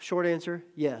 short answer,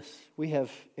 yes. We have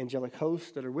angelic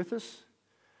hosts that are with us,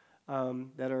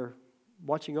 that are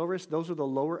watching over us. Those are the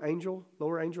lower angel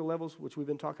levels, which we've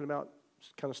been talking about,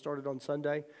 kind of started on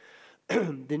Sunday.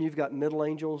 Then you've got middle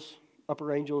angels,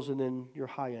 upper angels, and then your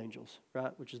high angels,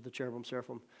 right? Which is the cherubim,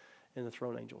 seraphim, and the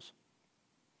throne angels.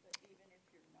 But even if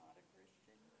you're not a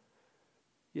Christian,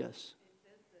 Yes. it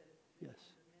says that Yes.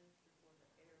 the minister for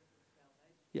the heirs of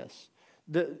salvation. Yes.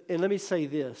 And let me say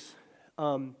this.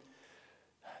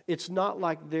 it's not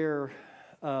like they're,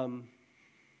 how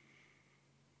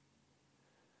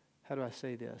do I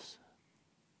say this?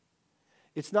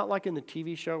 It's not like in the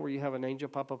TV show where you have an angel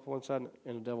pop up one side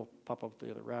and a devil pop up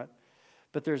the other, right?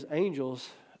 But there's angels.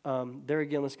 There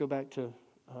again, let's go back to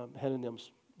Hannah and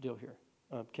them's deal here.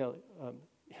 Kelly,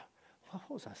 yeah,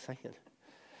 what was I saying?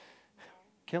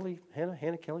 Kelly,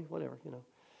 Hannah, Kelly, whatever, you know.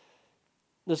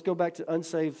 Let's go back to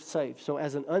unsaved, saved. So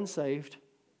as an unsaved,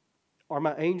 are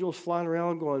my angels flying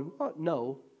around going, what?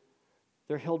 No.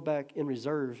 They're held back in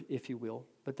reserve, if you will.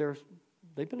 But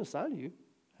they've been assigned to you.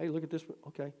 Hey, look at this.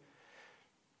 Okay.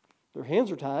 Their hands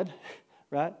are tied,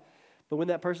 right? But when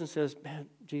that person says, man,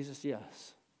 Jesus,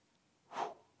 yes.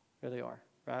 There they are,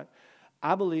 right?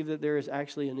 I believe that there is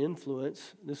actually an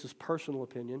influence. This is personal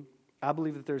opinion. I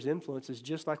believe that there's influences,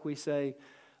 just like we say,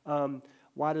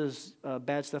 why does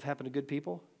bad stuff happen to good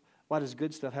people? Why does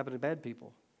good stuff happen to bad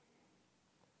people?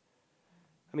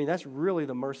 I mean, that's really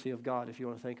the mercy of God, if you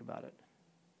want to think about it.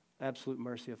 Absolute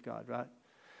mercy of God, right?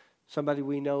 Somebody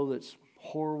we know that's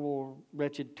horrible,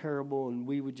 wretched, terrible, and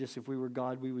we would just, if we were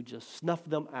God, we would just snuff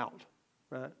them out,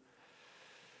 right?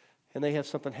 And they have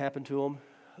something happen to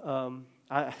them.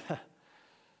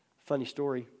 Funny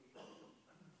story.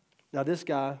 Now, this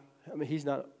guy, I mean, he's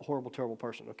not a horrible, terrible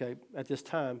person, okay? At this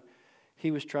time,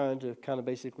 he was trying to kind of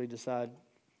basically decide,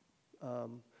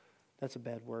 that's a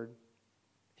bad word.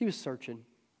 He was searching,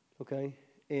 okay?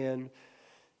 And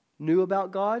knew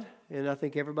about God, and I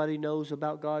think everybody knows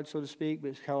about God, so to speak, but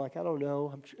it's kind of like, I don't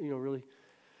know, really.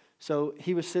 So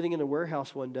he was sitting in a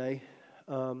warehouse one day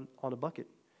on a bucket,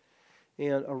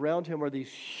 and around him are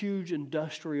these huge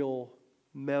industrial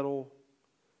metal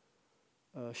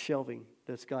shelving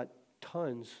that's got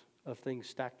tons of things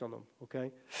stacked on them,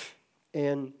 okay?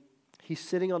 And he's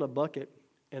sitting on a bucket,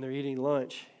 and they're eating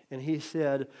lunch, and he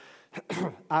said,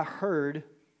 I heard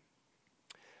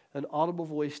an audible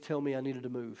voice tell me I needed to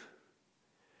move.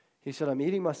 He said, I'm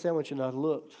eating my sandwich, and I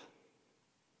looked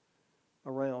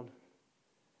around.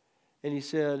 And he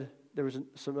said, there was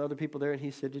some other people there, and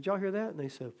he said, did y'all hear that? And they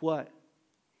said, what?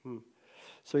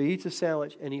 So he eats a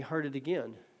sandwich, and he heard it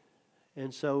again.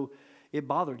 And so it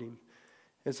bothered him.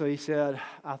 And so he said,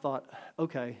 I thought,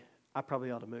 okay, I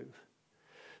probably ought to move.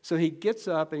 So he gets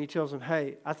up, and he tells them,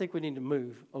 hey, I think we need to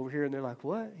move over here. And they're like,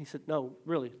 what? He said, no,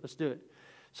 really, let's do it.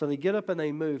 So they get up, and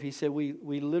they move. He said, we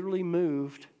literally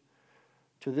moved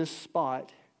to this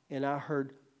spot, and I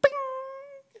heard bing,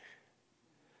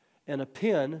 and a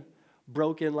pin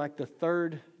broke in like the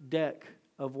third deck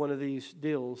of one of these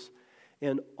deals,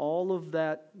 and all of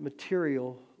that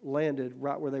material landed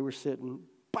right where they were sitting,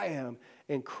 bam,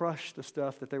 and crushed the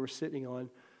stuff that they were sitting on,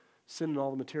 sending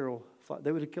all the material.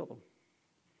 They would have killed them.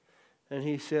 And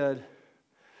he said,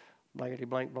 blankety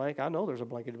blank blank, I know there's a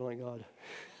blankety blank God.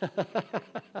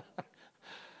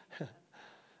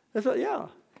 I thought, yeah.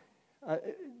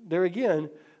 There again,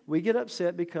 we get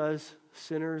upset because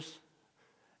sinners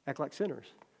act like sinners.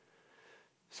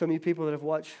 Some of you people that have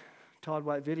watched Todd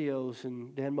White videos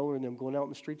and Dan Moeller and them going out in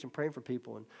the streets and praying for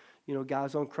people, and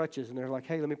guys on crutches, and they're like,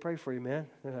 hey, let me pray for you, man.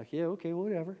 They're like, yeah, okay,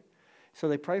 whatever. So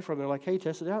they pray for them. They're like, hey,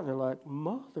 test it out. And they're like,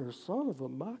 mother, son of a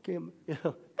mock him. Beep,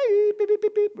 beep, beep,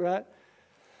 beep, beep, right?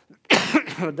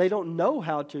 They don't know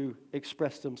how to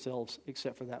express themselves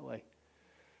except for that way.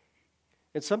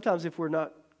 And sometimes if we're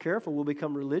not careful, we'll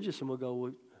become religious and we'll go,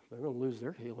 well, they're going to lose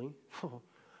their healing.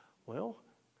 Well,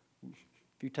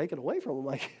 if you take it away from them,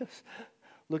 I guess.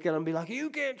 Look at them and be like, you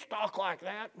can't talk like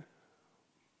that.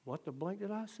 What the blank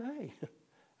did I say?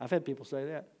 I've had people say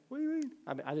that. What do you mean?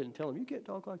 I mean, I didn't tell them, you can't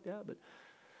talk like that. But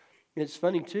it's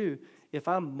funny, too. If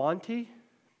I'm Monty,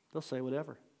 they'll say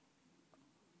whatever.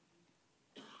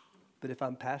 But if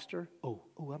I'm pastor,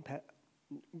 I'm pastor.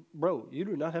 Bro, you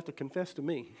do not have to confess to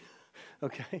me.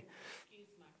 Okay?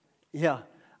 Yeah,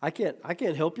 I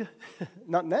can't help you.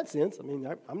 Not in that sense. I mean,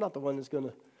 I'm not the one that's going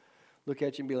to look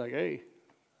at you and be like, hey,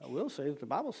 I will say that the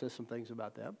Bible says some things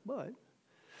about that, but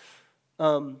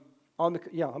I'm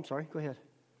sorry, go ahead.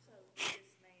 So this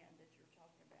man that you're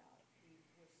talking about, he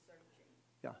was searching.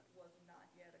 Yeah. Was not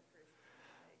yet a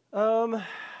Christian.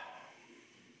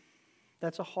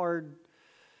 That's a hard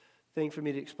thing for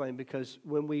me to explain, because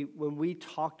when we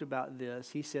talked about this,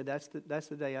 he said that's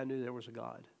the day I knew there was a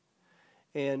God.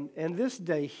 And this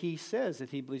day he says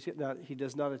that he believes it. Now, he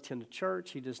does not attend a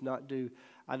church. He does not do,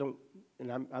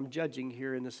 I'm judging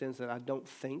here in the sense that I don't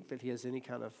think that he has any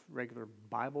kind of regular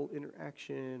Bible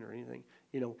interaction or anything.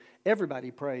 Everybody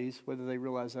prays, whether they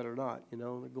realize that or not. They're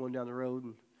going down the road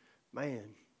and,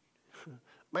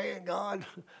 man, God,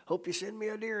 hope you send me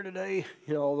a deer today.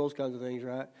 All those kinds of things,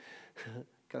 right?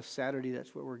 Because Saturday,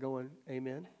 that's where we're going.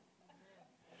 Amen.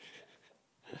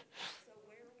 So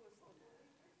where was the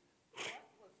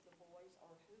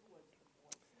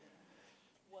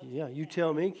Yeah, you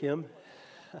tell me, Kim.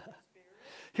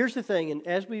 Here's the thing, and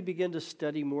as we begin to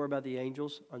study more about the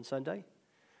angels on Sunday,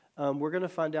 we're going to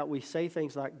find out we say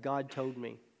things like, God told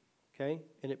me, okay?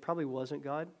 And it probably wasn't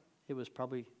God. It was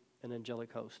probably an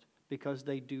angelic host because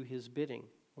they do his bidding,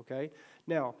 okay?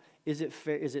 Now, is it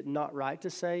fair, is it not right to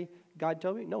say, God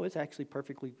told me? No, it's actually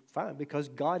perfectly fine because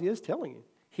God is telling you.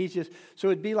 He's just, so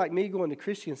it'd be like me going to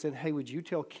Christy and saying, hey, would you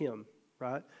tell Kim,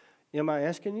 right? Am I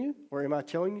asking you or am I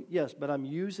telling you? Yes, but I'm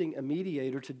using a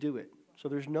mediator to do it. So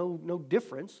there's no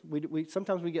difference. We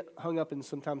sometimes we get hung up in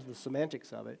sometimes the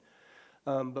semantics of it.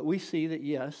 But we see that,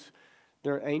 yes,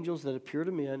 there are angels that appear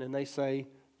to men and they say,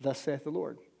 thus saith the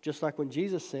Lord. Just like when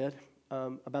Jesus said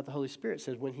about the Holy Spirit,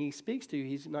 says when he speaks to you,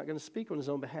 he's not going to speak on his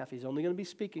own behalf. He's only going to be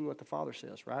speaking what the Father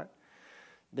says, right?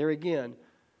 There again,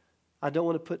 I don't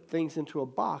want to put things into a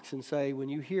box and say when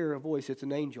you hear a voice, it's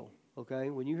an angel, okay?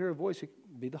 When you hear a voice, it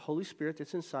could be the Holy Spirit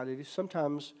that's inside of you.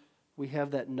 Sometimes we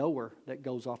have that knower that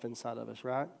goes off inside of us,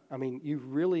 right? I mean, you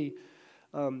really,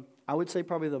 I would say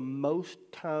probably the most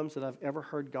times that I've ever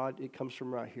heard God, it comes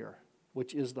from right here,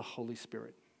 which is the Holy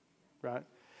Spirit, right?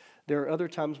 There are other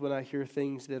times when I hear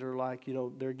things that are like,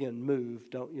 they're again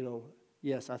moved.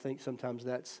 Yes, I think sometimes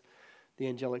that's the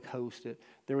angelic host.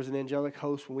 There was an angelic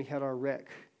host when we had our wreck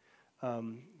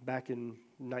back in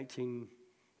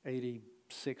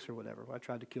 1986 or whatever. I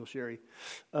tried to kill Sherry.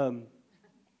 A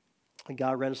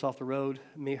guy ran us off the road,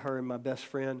 me, her, and my best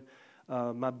friend.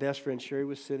 My best friend, Sherry,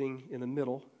 was sitting in the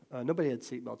middle. Nobody had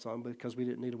seatbelts on because we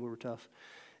didn't need them. We were tough.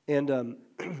 And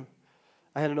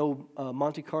I had an old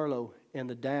Monte Carlo, and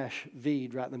the dash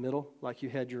V'd right in the middle, like you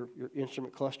had your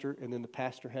instrument cluster, and then the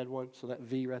passenger had one, so that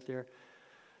V right there.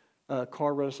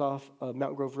 Car ran us off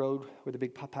Mountain Grove Road, where the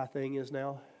big Popeye thing is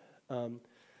now.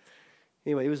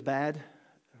 Anyway, it was bad,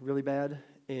 really bad,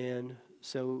 and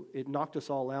so it knocked us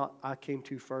all out. I came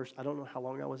to first. I don't know how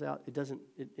long I was out.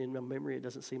 In my memory, it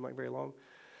doesn't seem like very long.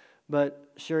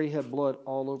 But Sherry had blood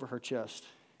all over her chest,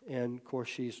 and of course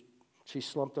she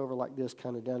slumped over like this,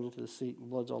 kind of down into the seat, and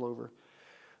blood's all over.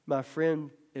 My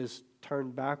friend is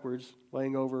turned backwards,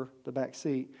 laying over the back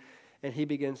seat, and he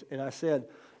begins, and I said,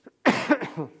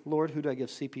 Lord, who do I give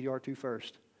CPR to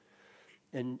first?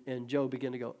 And Joe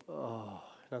began to go, oh.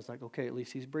 And I was like, okay, at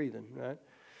least he's breathing, right?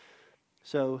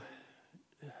 So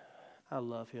I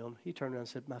love him. He turned around and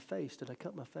said, my face, did I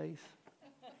cut my face?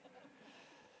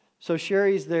 So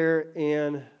Sherry's there,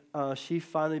 and she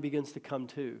finally begins to come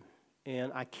to.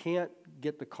 And I can't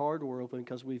get the car door open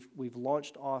because we've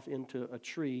launched off into a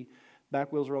tree.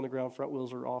 Back wheels are on the ground, front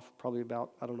wheels are off probably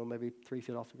about, maybe 3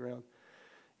 feet off the ground.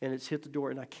 And it's hit the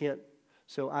door, and I can't.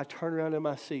 So I turn around in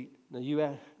my seat.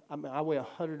 Now, I weigh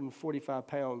 145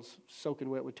 pounds,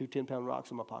 soaking wet with 2 10-pound rocks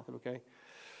in my pocket, okay?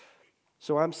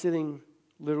 So I'm sitting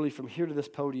literally from here to this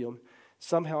podium.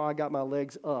 Somehow I got my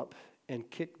legs up and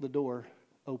kicked the door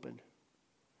open.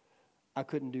 I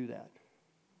couldn't do that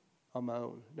on my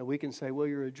own. Now, we can say, well,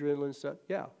 your adrenaline stuff.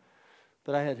 Yeah,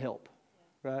 but I had help,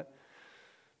 right?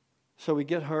 So we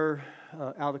get her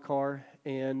out of the car,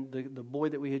 and the boy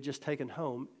that we had just taken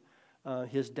home,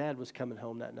 his dad was coming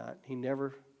home that night. He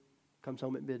never comes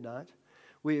home at midnight.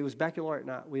 It was baccalaureate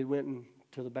night. We went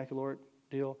to the baccalaureate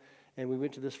deal, and we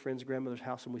went to this friend's grandmother's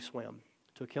house, and we swam.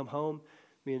 Took him home.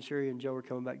 Me and Sherry and Joe were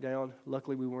coming back down.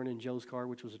 Luckily, we weren't in Joe's car,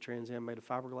 which was a Trans Am made of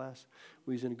fiberglass.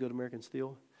 We was in a good American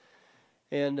steel.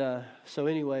 And so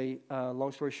anyway,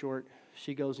 long story short,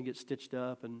 she goes and gets stitched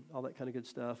up and all that kind of good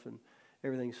stuff, and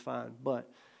everything's fine. But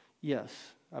yes,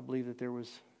 I believe that there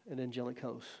was an angelic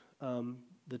host.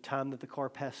 The time that the car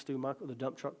passed through the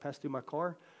dump truck passed through my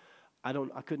car, I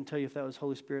couldn't tell you if that was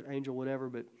Holy Spirit, angel, whatever,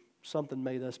 but something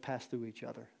made us pass through each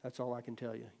other. That's all I can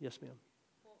tell you. Yes, ma'am.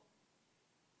 Well,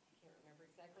 I can't remember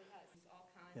exactly how it's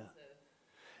all kinds of.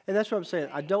 And that's what I'm saying.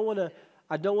 I don't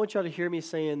want y'all to hear me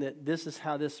saying that this is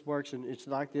how this works and it's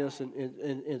like this and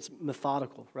it's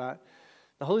methodical, right?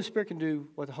 The Holy Spirit can do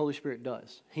what the Holy Spirit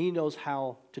does. He knows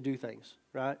how to do things,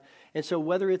 right? And so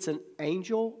whether it's an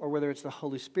angel or whether it's the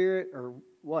Holy Spirit or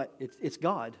what, it's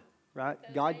God, right?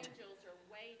 Those God. Angels are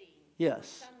waiting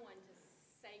Yes. for someone to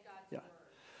say God's word so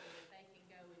that they can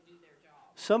go and do their job.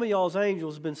 Some of y'all's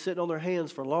angels have been sitting on their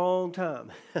hands for a long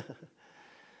time.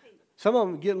 Some of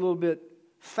them get a little bit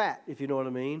fat, if you know what I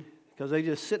mean, because they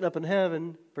just sitting up in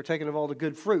heaven partaking of all the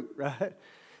good fruit, right?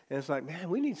 And it's like,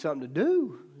 man, we need something to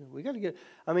do. We got to get.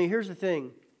 I mean, here's the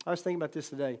thing. I was thinking about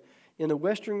this today. In the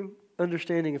Western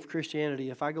understanding of Christianity,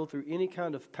 if I go through any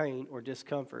kind of pain or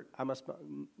discomfort, I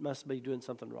must be doing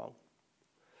something wrong.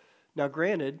 Now,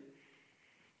 granted,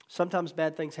 sometimes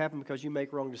bad things happen because you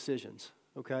make wrong decisions,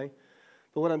 okay?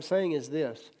 But what I'm saying is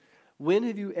this. When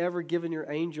have you ever given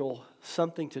your angel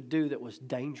something to do that was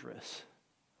dangerous,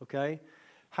 okay?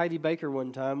 Heidi Baker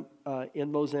one time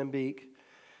in Mozambique.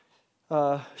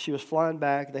 She was flying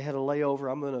back. They had a layover.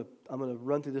 I'm gonna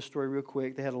run through this story real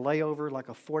quick. They had a layover, like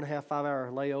a 4.5, 5 hour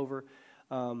layover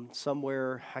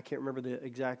somewhere. I can't remember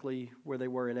exactly where they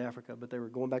were in Africa, but they were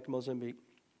going back to Mozambique.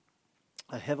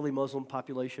 A heavily Muslim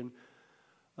population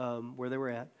where they were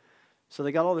at. So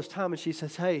they got all this time, and she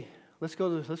says, "Hey, let's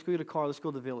go get a car. Let's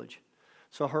go to the village."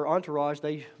 So her entourage,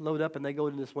 they load up and they go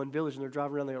into this one village, and they're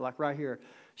driving around there like right here.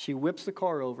 She whips the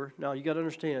car over. Now you got to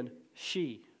understand,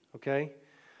 okay?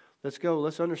 Let's go.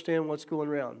 Let's understand what's going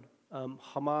around.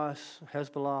 Hamas,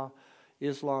 Hezbollah,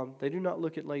 Islam, they do not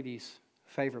look at ladies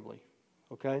favorably,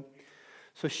 okay?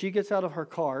 So she gets out of her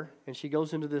car, and she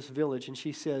goes into this village, and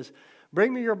she says,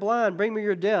 "Bring me your blind, bring me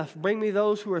your deaf, bring me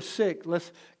those who are sick.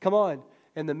 Come on."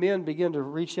 And the men begin to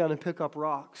reach down and pick up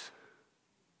rocks.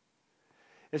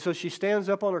 And so she stands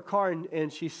up on her car,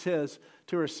 and she says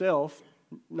to herself,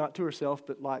 not to herself,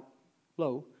 but like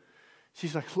low,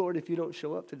 she's like, "Lord, if you don't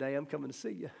show up today, I'm coming to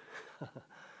see you."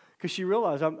 Because she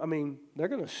realized, I mean, they're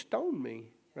going to stone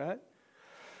me, right?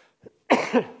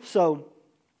 So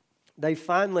they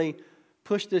finally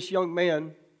pushed this young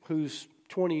man who's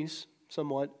 20s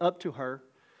somewhat up to her,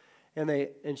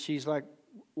 and she's like,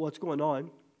 "What's going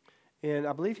on?" And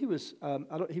I believe he was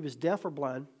he was deaf or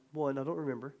blind, I don't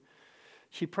remember.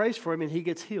 She prays for him, and he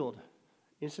gets healed.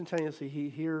 Instantaneously, he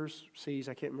hears, sees,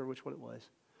 I can't remember which one it was.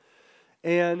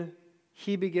 And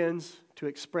he begins to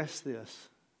express this,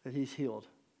 that he's healed.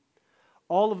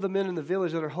 All of the men in the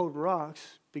village that are holding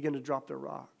rocks begin to drop their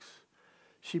rocks.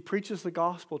 She preaches the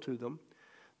gospel to them.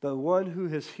 The one who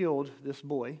has healed this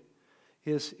boy,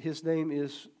 his name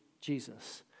is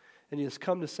Jesus. And he has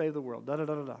come to save the world.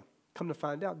 Come to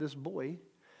find out, this boy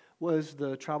was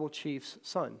the tribal chief's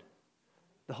son.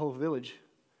 The whole village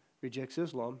rejects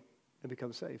Islam and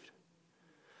becomes saved.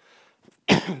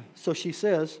 So she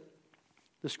says,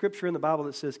 the scripture in the Bible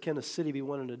that says, "Can a city be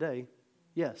won in a day?"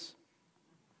 Yes.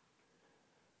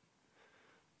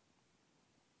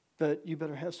 But you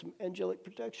better have some angelic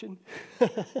protection.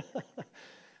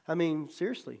 I mean,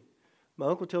 seriously. My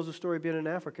uncle tells a story of being in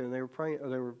Africa, and they were praying, or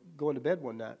they were going to bed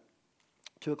one night.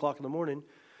 2 o'clock in the morning,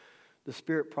 the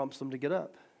Spirit prompts them to get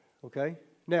up. Okay?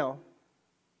 Now,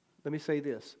 let me say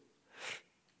this.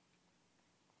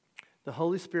 The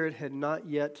Holy Spirit had not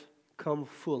yet come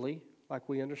fully, like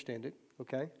we understand it,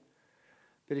 okay?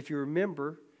 But if you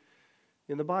remember,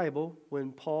 in the Bible,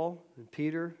 when Paul and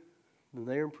Peter, when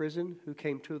they were in prison, who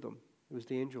came to them? It was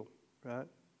the angel, right?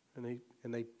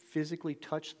 And they physically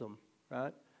touched them,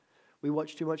 right? We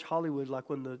watch too much Hollywood, like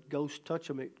when the ghosts touch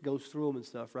them, it goes through them and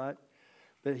stuff, right?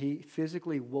 But he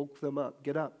physically woke them up.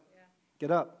 Get up. Yeah.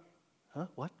 Get up. Huh?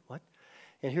 What?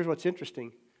 And here's what's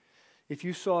interesting. If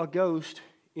you saw a ghost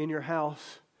in your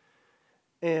house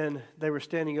and they were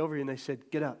standing over you and they said,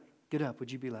 get up,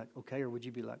 would you be like, okay? Or would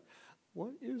you be like,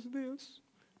 what is this?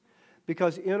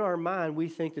 Because in our mind, we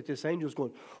think that this angel is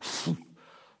going,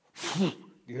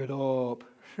 get up,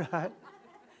 right?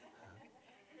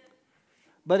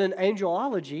 But in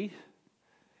angelology,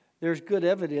 there's good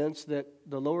evidence that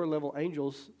the lower level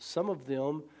angels, some of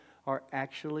them are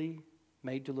actually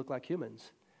made to look like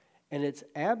humans. And it's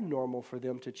abnormal for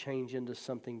them to change into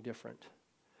something different.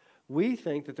 We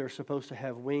think that they're supposed to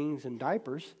have wings and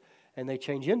diapers, and they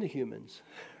change into humans,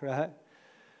 right?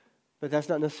 But that's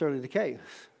not necessarily the case,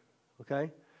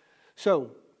 okay?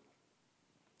 So,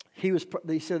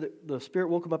 they said that the Spirit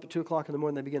woke them up at 2 o'clock in the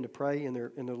morning. They began to pray in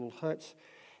their little huts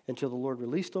until the Lord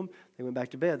released them. They went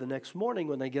back to bed. The next morning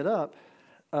when they get up,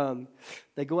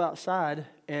 they go outside,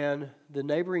 and the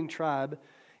neighboring tribe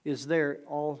is there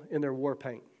all in their war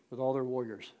paint with all their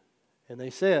warriors. And they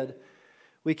said,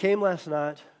 "We came last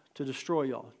night to destroy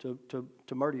y'all,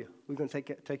 to murder you. We're going to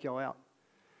take y'all out."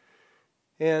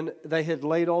 And they had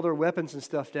laid all their weapons and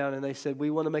stuff down, and they said, "We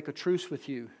want to make a truce with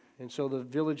you." And so the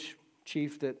village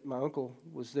chief that my uncle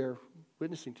was there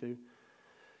witnessing to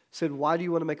said, "Why do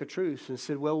you want to make a truce?" And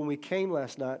said, "Well, when we came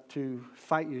last night to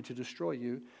fight you, to destroy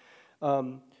you,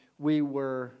 we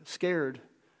were scared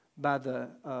by the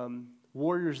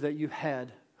warriors that you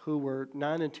had who were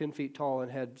 9 and 10 feet tall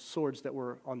and had swords that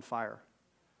were on fire.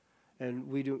 And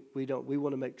we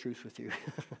want to make truce with you."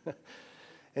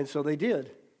 And so they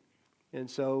did. And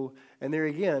there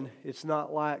again, it's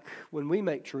not like when we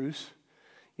make truce,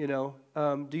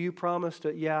 do you promise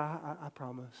to, yeah, I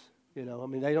promise. I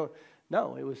mean, they don't,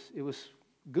 no, it was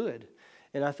good.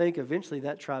 And I think eventually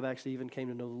that tribe actually even came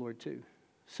to know the Lord too.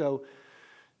 So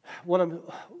what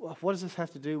does this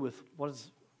have to do with, what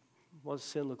does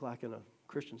sin look like in a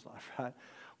Christian's life, right?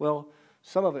 Well,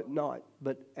 some of it not,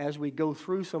 but as we go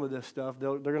through some of this stuff,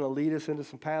 they're going to lead us into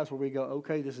some paths where we go,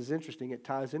 okay, this is interesting, it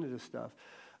ties into this stuff.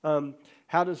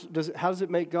 How does it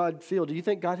make God feel? Do you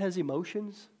think God has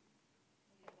emotions?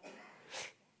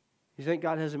 You think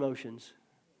God has emotions?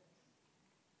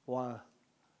 Why?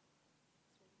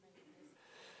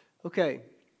 Okay.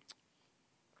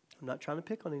 I'm not trying to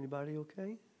pick on anybody,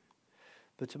 okay?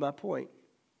 But to my point,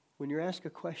 when you're asked a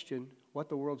question, what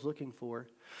the world's looking for,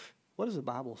 what does the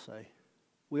Bible say?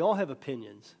 We all have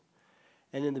opinions.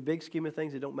 And in the big scheme of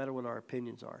things, it don't matter what our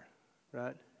opinions are,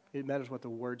 right? It matters what the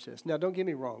Word says. Now, don't get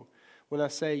me wrong. When I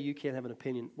say you can't have an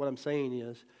opinion, what I'm saying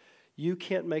is you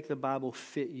can't make the Bible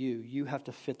fit you. You have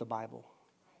to fit the Bible,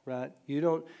 right?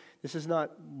 This is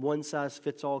not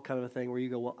one-size-fits-all kind of a thing where you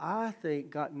go, well, I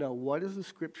think God, no, what does the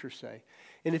Scripture say?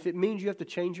 And if it means you have to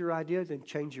change your idea, then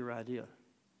change your idea,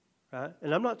 right?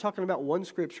 And I'm not talking about one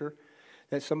Scripture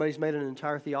that somebody's made an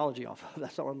entire theology off of.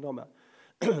 That's not what I'm talking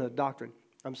about. Doctrine.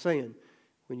 I'm saying,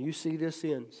 when you see this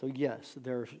so yes,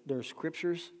 there are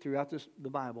Scriptures throughout the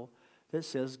Bible that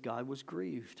says God was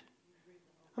grieved.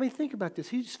 I mean, think about this.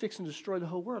 He's fixing to destroy the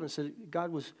whole world and said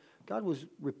God was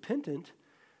repentant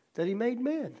that he made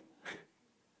man.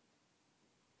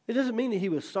 It doesn't mean that he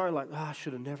was sorry like, I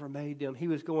should have never made them. He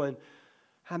was going,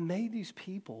 I made these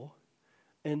people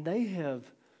and they have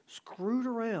screwed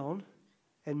around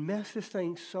and messed this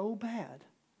thing so bad.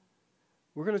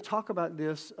 We're going to talk about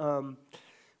this.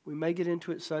 We may get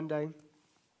into it Sunday.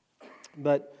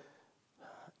 But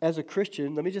as a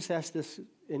Christian, let me just ask this,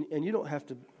 and you don't have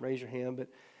to raise your hand, but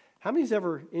how many's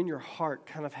ever in your heart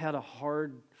kind of had a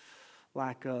hard,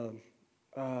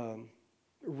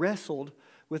 wrestled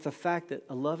with the fact that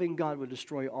a loving God would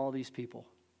destroy all these people?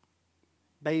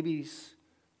 Babies,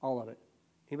 all of it.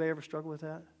 Anybody ever struggle with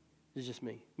that? It's just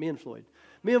me. Me and Floyd.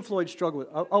 Me and Floyd struggle with,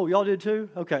 oh, y'all did too?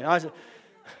 Okay.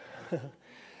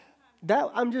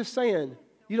 I'm just saying,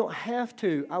 you don't have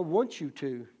to. I want you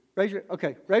to. Raise your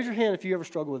hand if you ever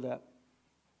struggle with that.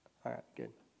 All right, good.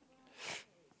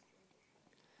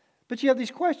 But you have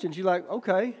these questions. You're like,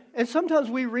 okay. And sometimes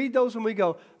we read those and we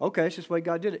go, okay, it's just the way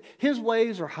God did it. His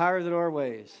ways are higher than our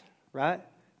ways, right?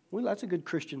 Well, that's a good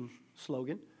Christian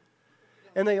slogan.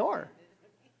 And they are.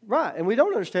 Right. And we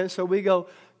don't understand it, so we go,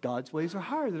 God's ways are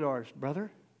higher than ours,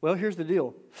 brother. Well, here's the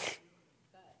deal.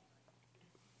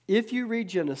 If you read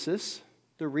Genesis,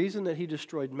 the reason that he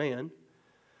destroyed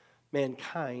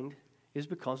mankind, is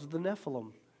because of the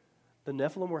Nephilim. The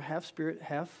Nephilim were half spirit,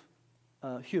 half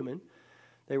human.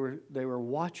 They were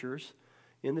watchers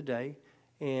in the day,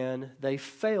 and they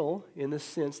fell in the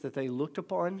sense that they looked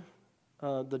upon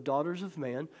the daughters of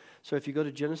man. So if you go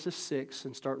to Genesis 6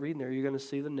 and start reading there, you're going to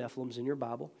see the Nephilims in your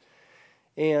Bible.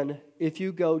 And if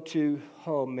you go to,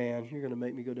 oh man, you're going to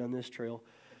make me go down this trail.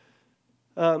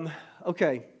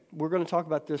 Okay, we're going to talk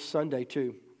about this Sunday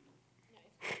too.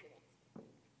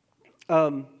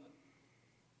 How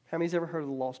many's ever heard of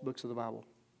the lost books of the Bible?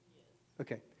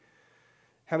 Okay.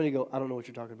 How many go, I don't know what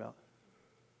you're talking about?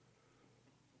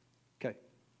 Okay.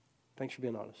 Thanks for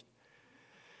being honest.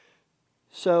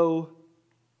 So,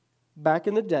 back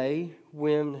in the day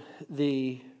when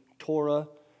the Torah,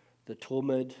 the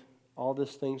Talmud, all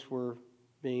these things were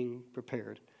being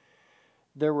prepared,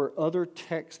 there were other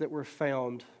texts that were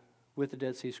found with the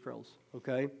Dead Sea Scrolls,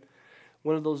 okay?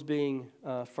 One of those being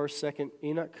 1st, 2nd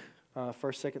Enoch, 1st,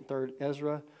 2nd, 3rd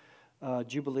Ezra,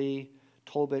 Jubilee,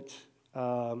 Tobit,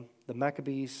 the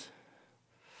Maccabees.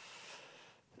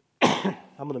 I'm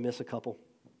going to miss a couple.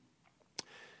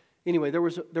 Anyway, there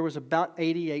was about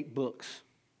 88 books,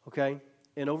 okay?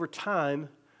 And over time,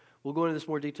 we'll go into this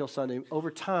more detail Sunday. Over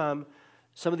time,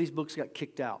 some of these books got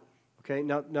kicked out, okay?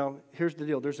 Now here's the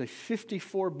deal. There's a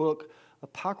 54-book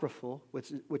apocryphal,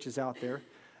 which is out there.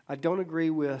 I don't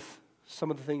agree with some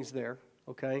of the things there,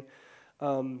 okay?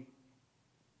 Some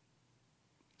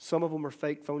of them are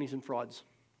fake, phonies, and frauds.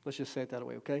 Let's just say it that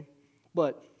way, okay?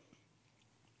 But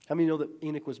how many know that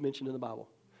Enoch was mentioned in the Bible?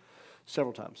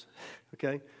 Several times,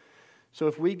 okay? So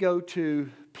if we go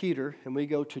to Peter and we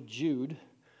go to Jude,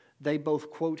 they both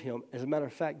quote him. As a matter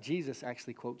of fact, Jesus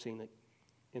actually quotes Enoch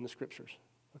in the Scriptures,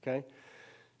 okay?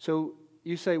 So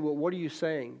you say, well, what are you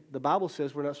saying? The Bible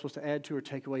says we're not supposed to add to or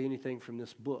take away anything from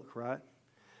this book, right?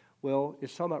 Well,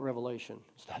 it's talking about Revelation.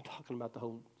 It's not talking about the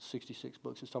whole 66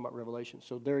 books. It's talking about Revelation.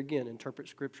 So there again, interpret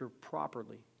Scripture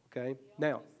properly, okay?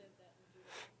 Now,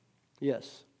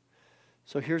 yes.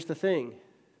 So here's the thing.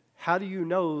 How do you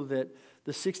know that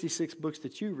the 66 books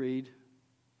that you read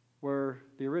were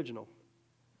the original?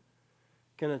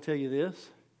 Can I tell you this?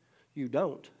 You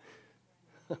don't.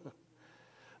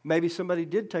 Maybe somebody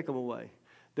did take them away.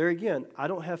 There again, I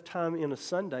don't have time in a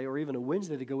Sunday or even a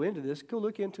Wednesday to go into this. Go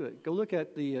look into it. Go look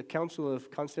at the Council of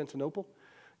Constantinople.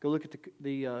 Go look at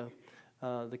the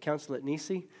Council at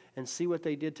Nicaea and see what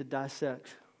they did to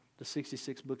dissect the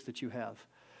 66 books that you have.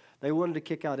 They wanted to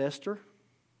kick out Esther.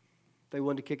 They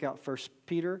wanted to kick out 1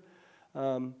 Peter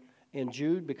and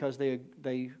Jude because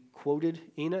they quoted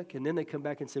Enoch, and then they come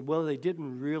back and said, well, they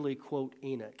didn't really quote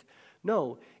Enoch.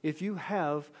 No, if you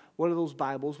have one of those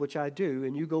Bibles, which I do,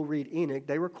 and you go read Enoch,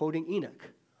 they were quoting Enoch,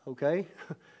 okay?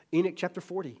 Enoch chapter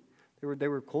 40, they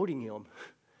were quoting him.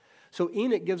 So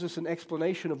Enoch gives us an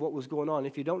explanation of what was going on.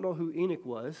 If you don't know who Enoch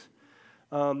was,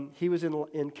 he was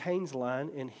in Cain's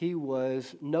line, and he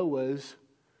was Noah's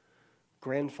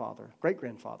grandfather,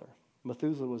 great-grandfather.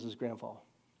 Methuselah was his grandfather.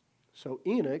 So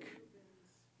Enoch,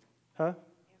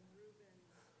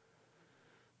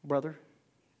 brother?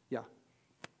 Yeah.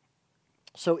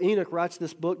 So Enoch writes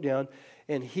this book down,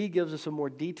 and he gives us a more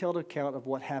detailed account of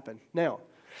what happened. Now,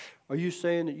 are you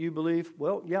saying that you believe?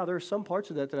 Well, yeah, there are some parts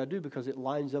of that I do because it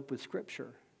lines up with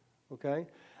Scripture, okay?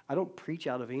 I don't preach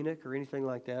out of Enoch or anything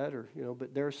like that,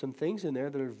 but there are some things in there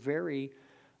that are very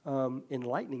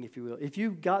enlightening, if you will. If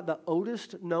you've got the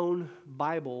oldest known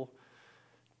Bible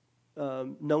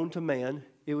known to man,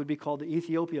 it would be called the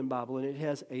Ethiopian Bible, and it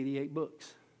has 88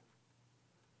 books,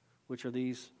 which are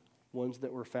these ones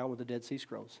that were found with the Dead Sea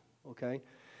Scrolls, okay?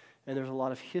 And there's a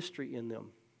lot of history in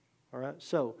them, all right?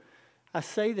 So I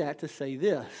say that to say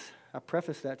this. I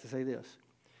preface that to say this.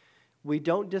 We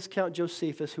don't discount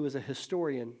Josephus, who was a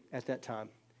historian at that time,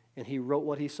 and he wrote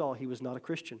what he saw. He was not a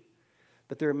Christian.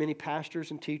 But there are many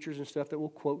pastors and teachers and stuff that will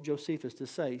quote Josephus to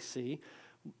say, see,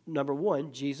 number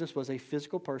one, Jesus was a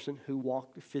physical person who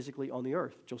walked physically on the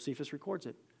earth. Josephus records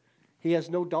it. He has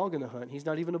no dog in the hunt. He's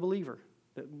not even a believer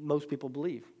that most people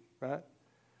believe, right?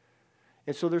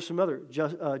 And so there's some other,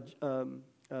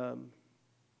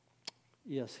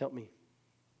 yes, help me.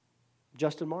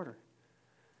 Justin Martyr.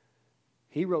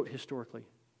 He wrote historically.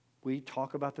 We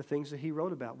talk about the things that he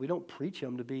wrote about. We don't preach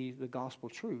him to be the gospel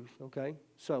truth, okay?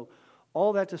 So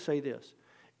all that to say this.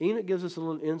 Enoch gives us a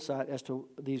little insight as to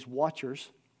these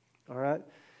watchers, all right,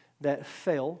 that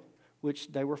fell,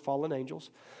 which they were fallen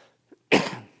angels.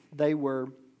 They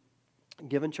were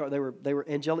given charge. They were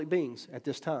angelic beings at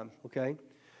this time, okay?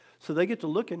 So they get to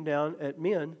looking down at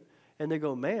men, and they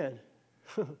go, man,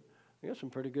 we got some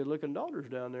pretty good-looking daughters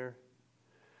down there.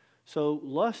 So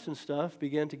lust and stuff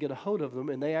began to get a hold of them,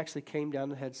 and they actually came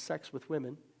down and had sex with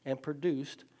women and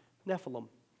produced Nephilim,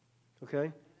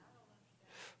 okay?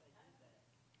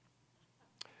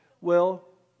 Well,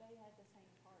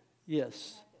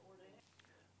 yes.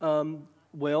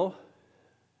 Well,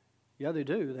 yeah, they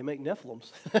do. They make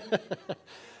Nephilims.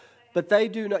 But they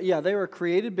do not, yeah, they were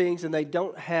created beings, and they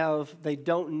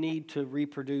don't need to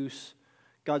reproduce.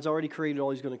 God's already created all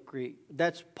He's going to create.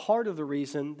 That's part of the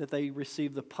reason that they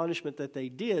received the punishment that they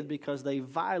did, because they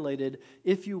violated,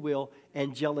 if you will,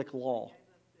 angelic law.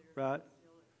 Right?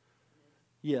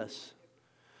 Yes.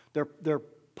 Their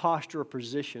posture or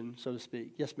position, so to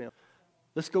speak. Yes, ma'am.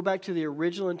 Let's go back to the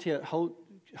original intent. Hold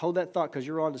that thought, because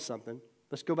you're on to something.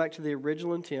 Let's go back to the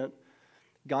original intent.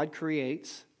 God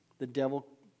creates, the devil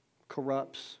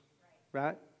corrupts,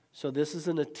 right? So this is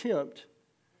an attempt.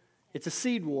 It's a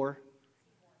seed war.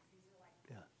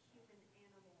 Yeah.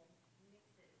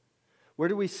 Where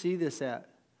do we see this at?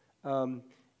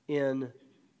 In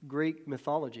Greek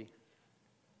mythology.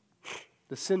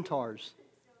 The centaurs.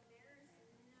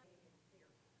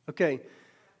 Okay.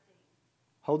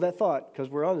 Hold that thought, because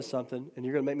we're on to something, and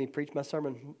you're going to make me preach my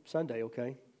sermon Sunday,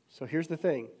 okay? So here's the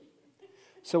thing.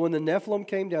 So when the Nephilim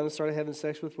came down and started having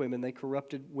sex with women, they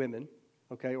corrupted women,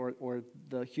 okay, or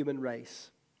the human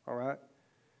race, all right?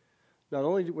 Not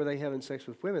only were they having sex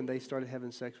with women, they started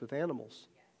having sex with animals.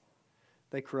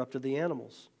 They corrupted the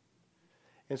animals.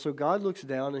 And so God looks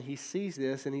down and He sees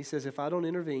this, and He says, if I don't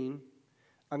intervene,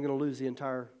 I'm going to lose the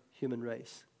entire human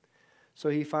race. So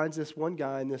He finds this one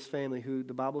guy in this family who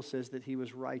the Bible says that he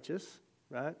was righteous,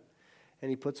 right?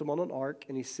 And He puts him on an ark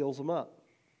and He seals him up.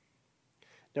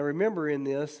 Now remember, in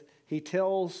this, He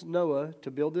tells Noah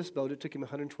to build this boat. It took him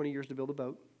 120 years to build a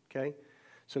boat, okay?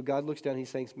 So God looks down and He's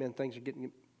saying, man, things are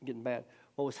getting bad.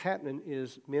 What was happening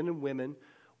is men and women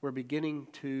were beginning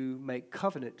to make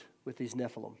covenant with these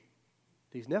Nephilim.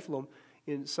 These Nephilim,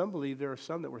 and some believe there are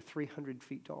some that were 300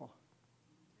 feet tall.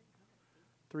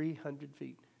 300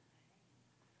 feet.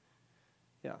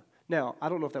 Yeah. Now, I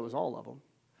don't know if that was all of them,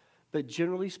 but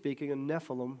generally speaking, a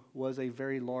Nephilim was a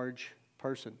very large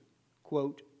person.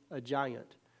 Quote, a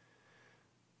giant,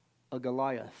 a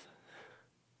Goliath,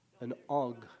 an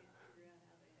Og.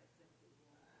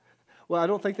 Well, I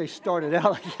don't think they started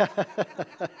out like that.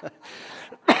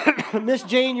 Miss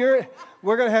Jean,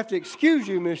 we're going to have to excuse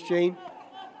you, Miss Jean.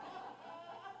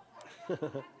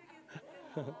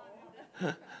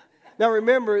 Now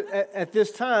remember, at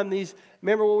this time,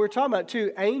 remember what we were talking about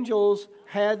too. Angels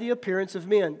had the appearance of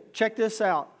men. Check this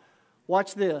out.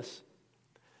 Watch this.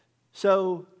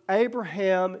 So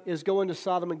Abraham is going to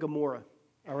Sodom and Gomorrah,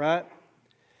 all right?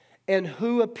 And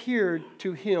who appeared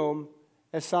to him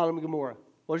as Sodom and Gomorrah?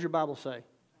 What does your Bible say?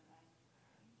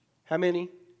 How many?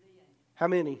 How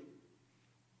many?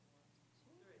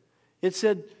 It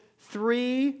said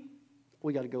 3.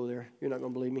 We got to go there. You're not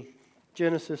going to believe me.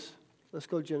 Genesis. Let's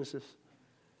go to Genesis.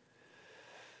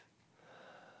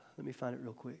 Let me find it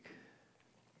real quick.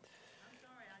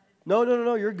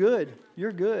 No. You're good.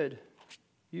 You're good.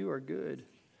 You are good.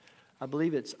 I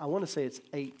believe I want to say it's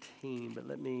 18, but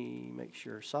let me make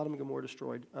sure. Sodom and Gomorrah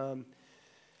destroyed. Right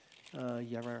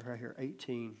here,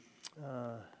 18.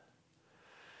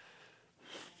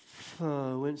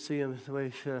 Went to see him the way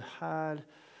he should hide.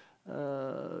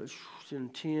 In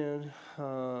 10.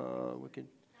 We could.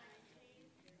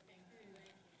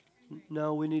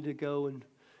 No, we need to go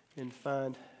and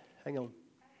find. Hang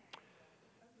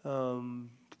on.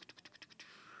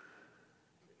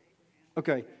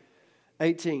 Okay.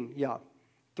 18, yeah.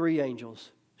 3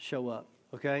 angels show up,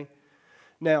 okay?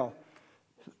 Now,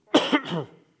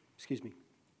 excuse me.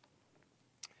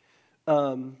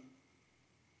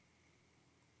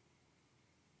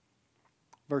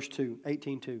 Verse 2,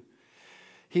 18:2.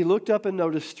 He looked up and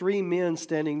noticed 3 men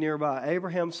standing nearby.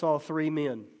 Abraham saw 3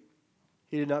 men.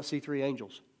 He did not see 3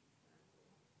 angels.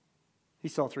 He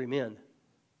saw 3 men.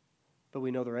 But we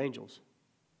know they're angels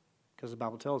because the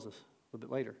Bible tells us a little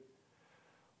bit later.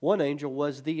 One angel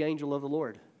was the angel of the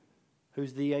Lord.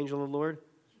 Who's the angel of the Lord?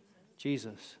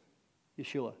 Jesus.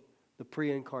 Yeshua, the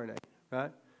pre-incarnate,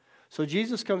 right? So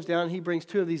Jesus comes down, he brings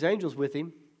 2 of these angels with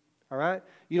him, all right?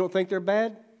 You don't think they're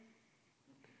bad?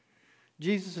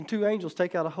 Jesus and 2 angels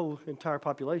take out a whole entire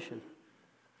population.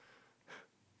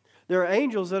 There are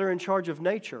angels that are in charge of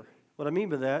nature. What I mean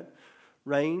by that,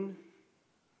 rain,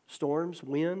 storms,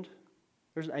 wind.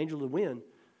 There's an angel of the wind.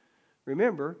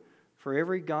 Remember, for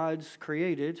every God's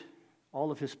created, all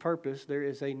of his purpose, there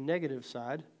is a negative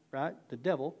side, right? The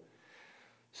devil.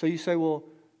 So you say, well,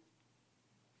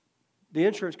 the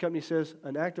insurance company says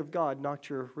an act of God knocked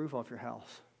your roof off your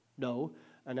house. No,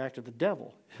 an act of the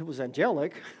devil. It was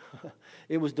angelic.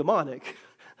 It was demonic.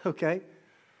 Okay?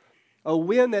 A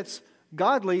wind that's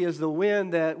godly is the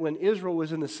wind that when Israel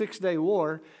was in the 6-day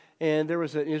war and there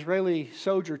was an Israeli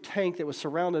soldier tank that was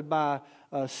surrounded by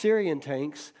Syrian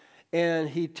tanks, and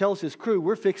he tells his crew,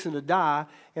 we're fixing to die,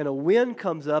 and a wind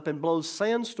comes up and blows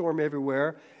sandstorm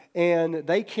everywhere, and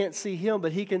they can't see him,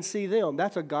 but he can see them.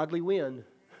 That's a godly wind.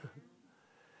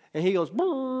 And he goes,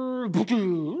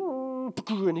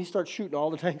 and he starts shooting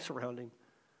all the tanks around him.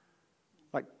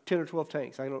 Like 10 or 12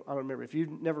 tanks. I don't remember. If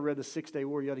you've never read the 6-day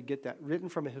war, you ought to get that. Written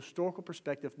from a historical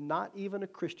perspective, not even a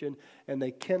Christian, and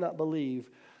they cannot believe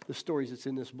the stories that's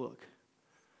in this book.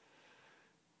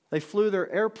 They flew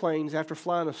their airplanes after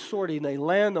flying a sortie, and they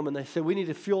land them, and they said, we need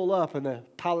to fuel up. And the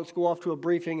pilots go off to a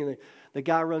briefing, and the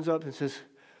guy runs up and says,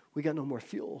 we got no more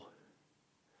fuel.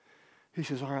 He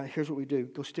says, all right, here's what we do.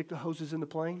 Go stick the hoses in the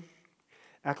plane.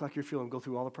 Act like you're fueling. Go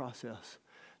through all the process.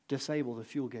 Disable the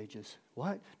fuel gauges.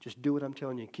 What? Just do what I'm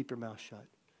telling you and keep your mouth shut.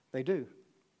 They do.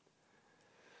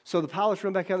 So the pilots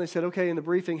run back out and they said, okay, in the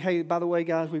briefing, hey, by the way,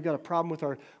 guys, we've got a problem with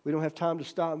we don't have time to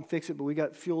stop and fix it, but we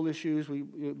got fuel issues,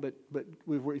 but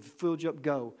we've filled you up,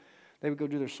 go. They would go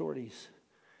do their sorties,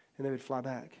 and they would fly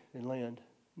back and land.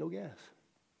 No gas.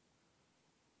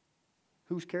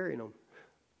 Who's carrying them?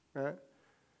 Right?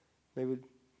 You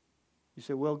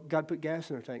say, well, God put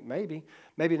gas in their tank. Maybe.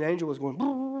 Maybe an angel was going,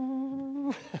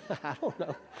 I don't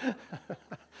know.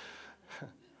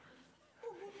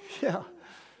 Yeah.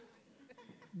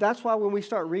 That's why when we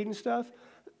start reading stuff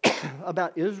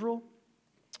about Israel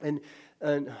and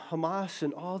Hamas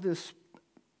and all this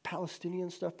Palestinian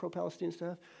stuff, pro-Palestinian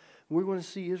stuff, we're going to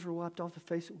see Israel wiped off the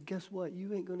face. Guess what?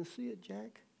 You ain't going to see it,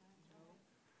 Jack.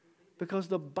 Because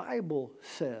the Bible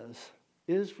says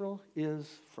Israel is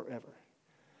forever.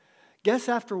 Guess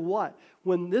after what?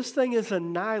 When this thing is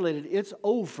annihilated, it's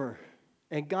over,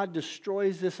 and God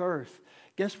destroys this earth.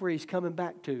 Guess where he's coming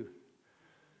back to?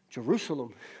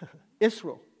 Jerusalem.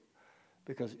 Israel,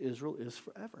 because Israel is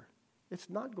forever. It's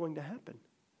not going to happen.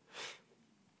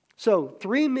 So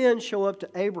 3 men show up to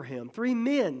Abraham. 3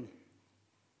 men.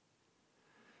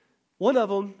 One of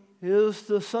them is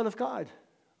the Son of God.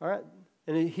 All right?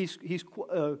 And he's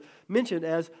mentioned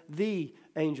as the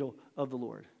angel of the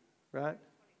Lord. Right?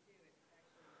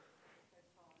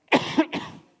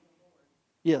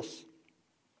 Yes.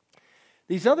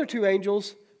 These other 2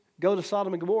 angels go to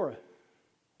Sodom and Gomorrah.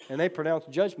 And they pronounce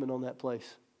judgment on that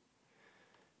place.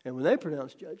 And when they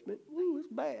pronounced judgment, ooh,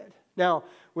 it's bad. Now,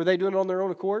 were they doing it on their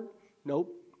own accord?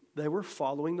 Nope. They were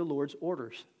following the Lord's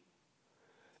orders.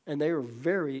 And they were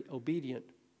very obedient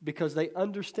because they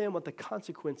understand what the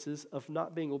consequences of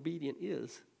not being obedient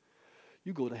is.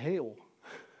 You go to hell.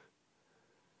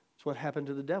 It's what happened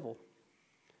to the devil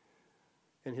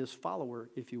and his follower,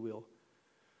 if you will.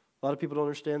 A lot of people don't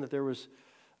understand that there was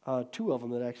two of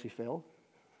them that actually fell.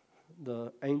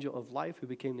 The angel of life who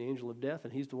became the angel of death,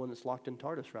 and he's the one that's locked in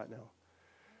Tartarus right now.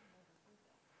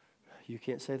 You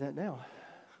can't say that now.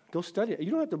 Go study it.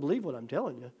 You don't have to believe what I'm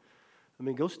telling you. I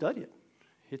mean, go study it.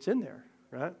 It's in there,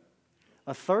 right?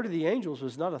 A third of the angels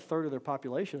was not a third of their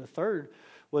population. A third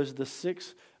was the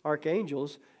 6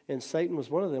 archangels, and Satan was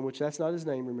one of them, which that's not his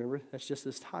name, remember? That's just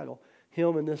his title.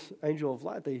 Him and this angel of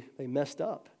light, they messed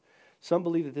up. Some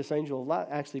believe that this angel of light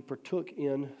actually partook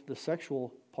in the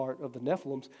sexual part of the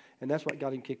Nephilims, and that's what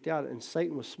got him kicked out. And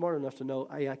Satan was smart enough to know,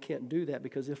 hey, I can't do that,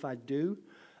 because if I do,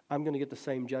 I'm going to get the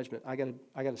same judgment. I got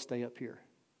to stay up here,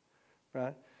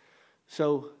 right?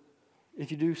 So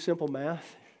if you do simple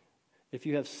math, if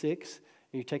you have 6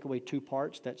 and you take away 2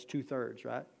 parts, that's 2/3,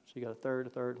 right? So you got a third, a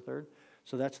third, a third.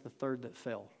 So that's the third that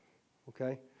fell,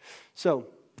 okay? So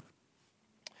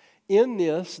in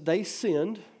this, they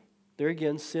sinned. There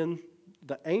again, sin,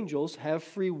 the angels have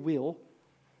free will,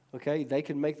 okay? They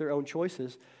can make their own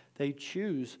choices. They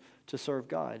choose to serve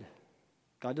God.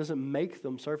 God doesn't make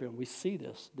them serve Him. We see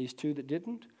this. These 2 that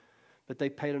didn't, but they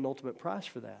paid an ultimate price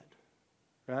for that,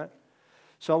 right?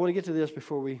 So I want to get to this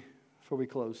before we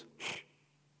close.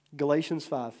 Galatians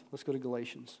 5. Let's go to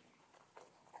Galatians.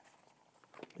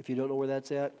 If you don't know where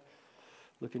that's at,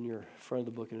 look in your front of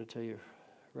the book and it'll tell you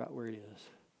right where it is.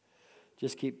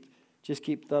 Just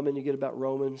keep thumbing. You get about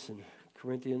Romans and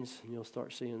Corinthians, and you'll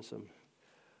start seeing some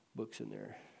books in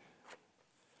there.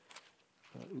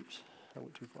 Oops, I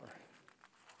went too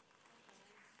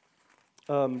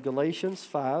far. Galatians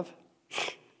 5.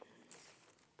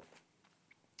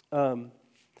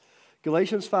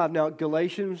 Galatians 5. Now,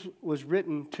 Galatians was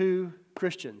written to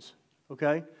Christians,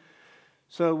 okay?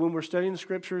 So when we're studying the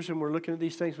scriptures and we're looking at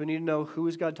these things, we need to know who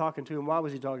is God talking to and why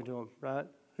was He talking to them, right?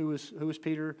 Who was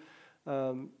Peter,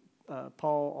 Paul,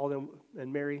 all them,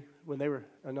 and Mary when they were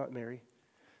not Mary,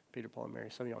 Peter, Paul, and Mary.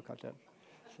 Some of y'all caught that.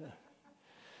 So,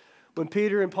 when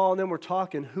Peter and Paul and them were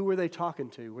talking, who were they talking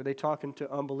to? Were they talking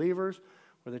to unbelievers?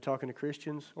 Were they talking to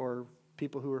Christians or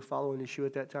people who were following Yeshua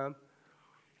at that time?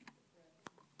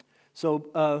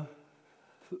 So,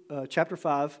 chapter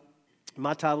 5,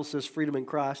 my title says Freedom in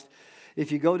Christ.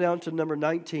 If you go down to number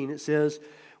 19, it says,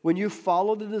 when you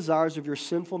follow the desires of your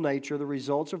sinful nature, the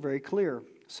results are very clear.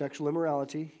 Sexual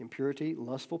immorality, impurity,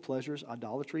 lustful pleasures,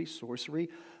 idolatry, sorcery,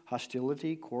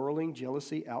 hostility, quarreling,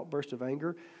 jealousy, outburst of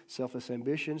anger, selfish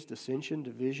ambitions, dissension,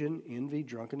 division, envy,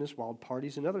 drunkenness, wild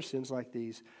parties, and other sins like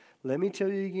these. Let me tell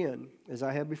you again, as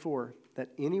I have before, that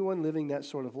anyone living that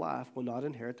sort of life will not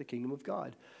inherit the kingdom of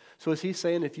God. So is he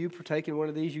saying if you partake in one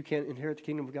of these, you can't inherit the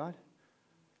kingdom of God?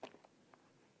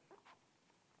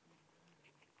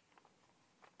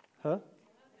 Huh?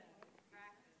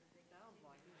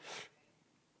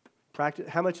 Practice.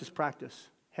 How much is practice?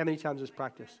 How many times is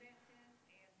practice?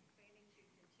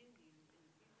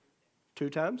 2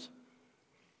 times?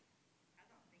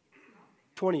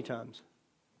 20 times?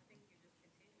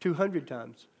 200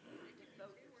 times?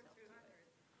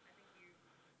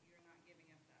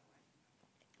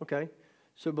 Okay.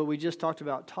 So, but we just talked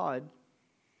about Todd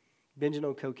binging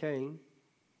on cocaine.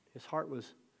 His heart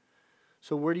was.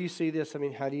 So where do you see this? I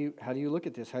mean, how do you look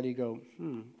at this? How do you go,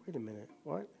 wait a minute,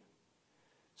 what?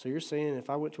 So you're saying if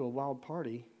I went to a wild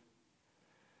party,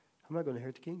 I'm not going to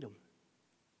inherit the kingdom.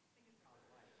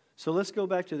 So let's go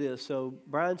back to this. So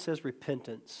Brian says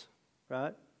repentance,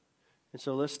 right? And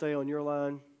so let's stay on your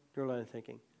line of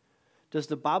thinking. Does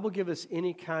the Bible give us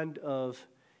any kind of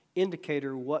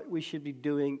indicator what we should be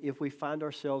doing if we find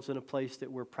ourselves in a place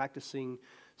that we're practicing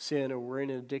sin or we're in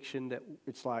an addiction that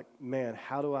it's like, man,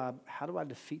 how do I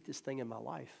defeat this thing in my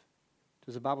life?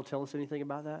 Does the Bible tell us anything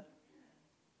about that?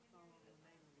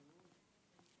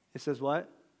 It says what?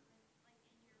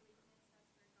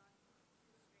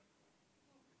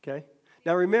 Okay.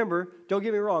 Now remember, don't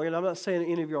get me wrong, and I'm not saying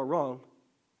any of you are wrong,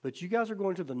 but you guys are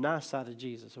going to the nice side of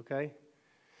Jesus, okay?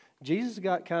 Jesus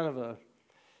got kind of a,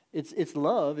 it's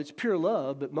love, it's pure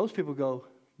love, but most people go,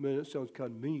 man, that sounds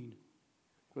kind of mean.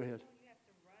 Go ahead.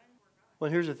 Well,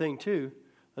 here's the thing too.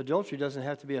 Adultery doesn't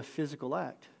have to be a physical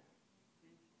act.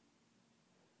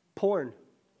 Porn.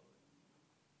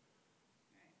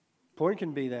 Porn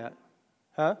can be that.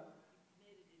 Huh?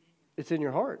 It's in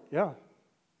your heart, yeah.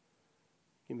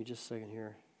 Give me just a second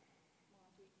here.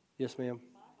 Yes, ma'am.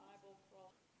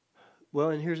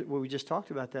 Well, and here's where we just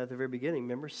talked about that at the very beginning.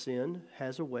 Remember, sin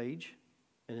has a wage,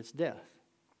 and it's death.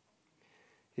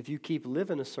 If you keep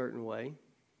living a certain way,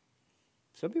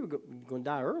 some people are going to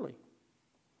die early.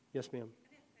 Yes, ma'am.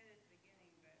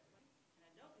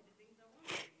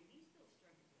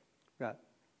 Right.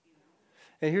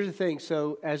 And here's the thing.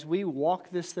 So as we walk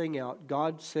this thing out,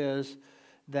 God says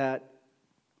that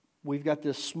we've got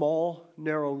this small,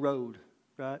 narrow road,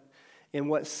 right? And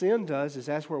what sin does is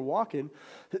as we're walking,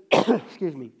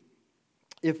 excuse me,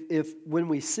 if when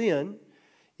we sin,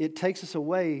 it takes us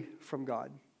away from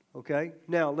God, okay?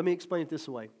 Now, let me explain it this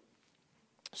way.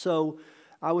 So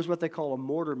I was what they call a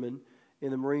mortarman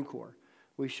in the Marine Corps.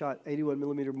 We shot 81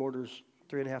 millimeter mortars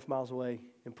 3.5 miles away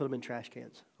and put them in trash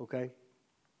cans, okay?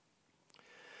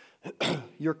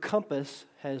 Your compass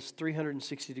has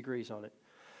 360 degrees on it.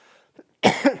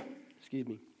 Excuse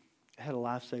me. I had a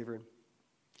lifesaver and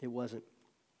it wasn't.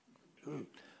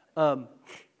 I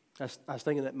was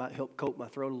thinking that might help coat my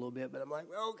throat a little bit, but I'm like,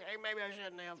 well, okay, maybe I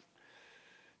shouldn't have.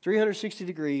 360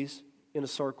 degrees in a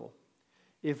circle.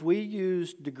 If we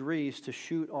use degrees to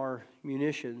shoot our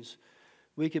munitions,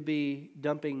 we could be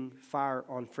dumping fire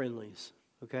on friendlies,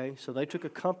 okay? So they took a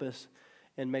compass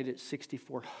and made it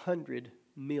 6,400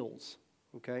 mils,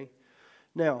 okay?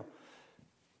 Now,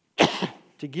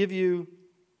 to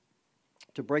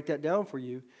break that down for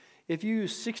you, if you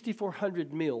use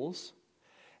 6,400 mils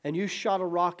and you shot a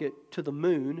rocket to the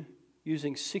moon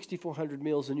using 6,400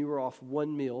 mils and you were off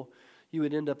 1 mil, you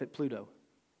would end up at Pluto.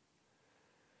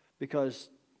 Because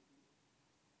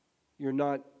you're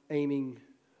not aiming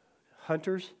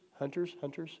hunters,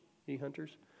 any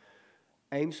hunters?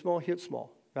 Aim small, hit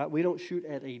small, right? We don't shoot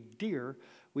at a deer,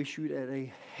 we shoot at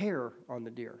a hair on the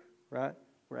deer, right?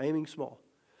 We're aiming small.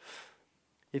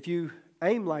 If you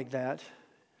aim like that,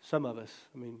 some of us,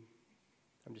 I'm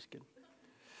just kidding.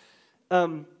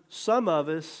 Some of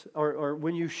us, or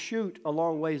when you shoot a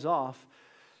long ways off,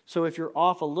 so if you're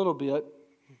off a little bit,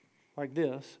 like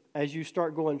this, as you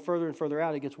start going further and further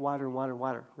out, it gets wider and wider and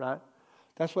wider, right?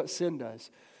 That's what sin does.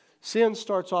 Sin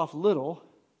starts off little,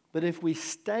 but if we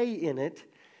stay in it,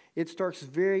 it starts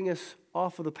veering us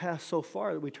off of the path so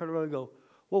far that we turn around and go,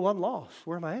 well, I'm lost.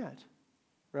 Where am I at?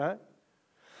 Right?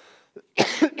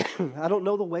 I don't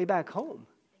know the way back home.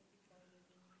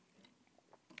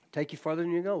 Take you farther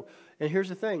than you go. And here's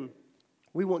the thing.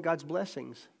 We want God's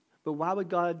blessings. But why would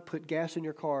God put gas in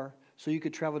your car so you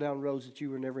could travel down roads that you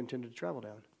were never intended to travel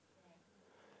down?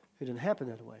 It didn't happen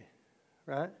that way.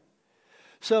 Right?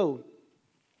 So,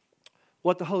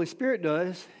 what the Holy Spirit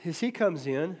does is He comes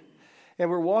in and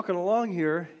we're walking along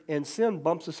here and sin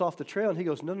bumps us off the trail and He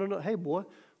goes, no, hey boy,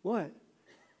 what?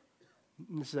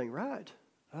 And this ain't right.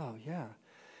 Oh, yeah.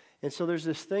 And so there's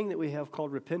this thing that we have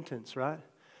called repentance, right?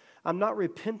 I'm not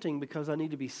repenting because I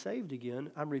need to be saved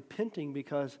again. I'm repenting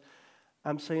because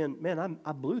I'm saying, man,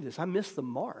 I blew this. I missed the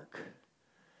mark.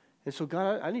 And so,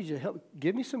 God, I need you to help.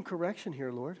 Give me some correction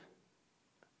here, Lord.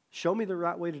 Show me the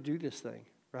right way to do this thing,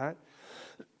 right?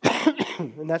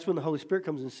 And that's when the Holy Spirit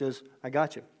comes and says, I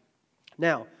got you.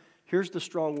 Now, here's the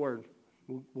strong word.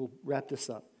 We'll wrap this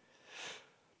up.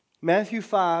 Matthew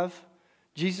 5,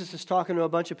 Jesus is talking to a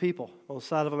bunch of people on the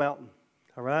side of a mountain,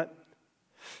 all right?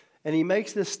 And He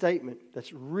makes this statement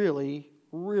that's really,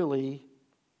 really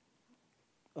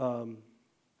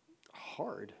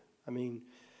hard.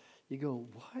 You go,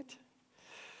 what?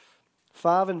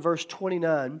 5 and verse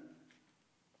 29,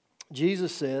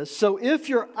 Jesus says, so if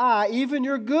your eye, even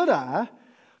your good eye,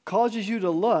 causes you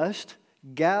to lust,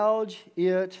 gouge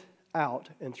it out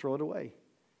and throw it away.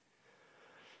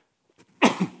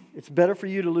 It's better for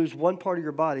you to lose one part of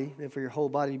your body than for your whole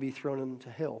body to be thrown into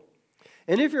hell.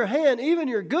 And if your hand, even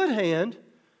your good hand,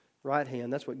 right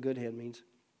hand, that's what good hand means,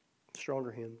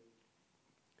 stronger hand.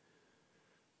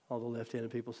 All the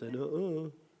left-handed people said,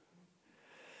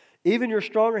 Even your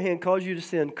stronger hand causes you to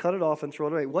sin, cut it off and throw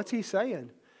it away. What's He saying?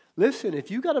 Listen,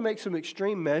 if you got to make some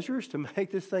extreme measures to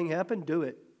make this thing happen, do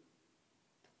it.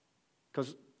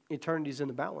 Because eternity's in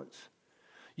the balance.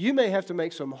 You may have to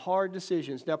make some hard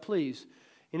decisions. Now, please,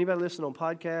 anybody listening on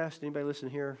podcast, anybody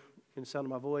listening here in the sound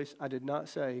of my voice, I did not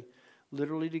say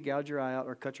literally to gouge your eye out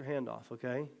or cut your hand off,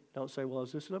 okay? Don't say, well, I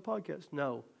was listening to a podcast.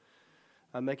 No.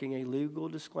 I'm making a legal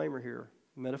disclaimer here.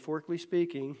 Metaphorically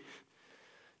speaking,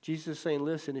 Jesus is saying,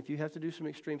 listen, if you have to do some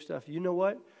extreme stuff, you know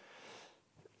what?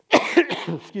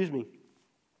 Excuse me.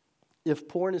 If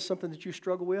porn is something that you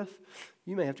struggle with,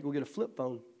 you may have to go get a flip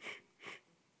phone.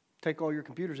 Take all your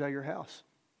computers out of your house.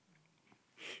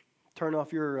 Turn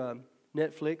off your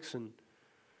Netflix and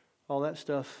all that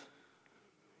stuff.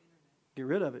 Get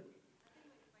rid of it.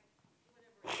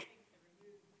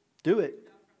 Do it.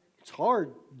 It's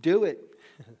hard. Do it.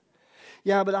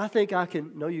 Yeah, but I think I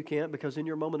can. No, you can't, because in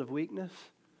your moment of weakness,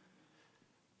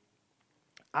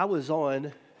 I was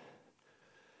on,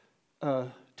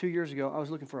 2 years ago, I was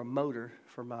looking for a motor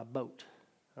for my boat,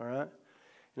 all right?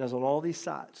 And I was on all these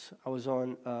sites. I was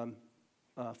on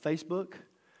Facebook.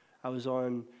 I was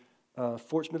on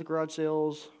Fort Smith Garage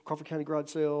Sales, Crawford County Garage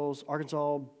Sales,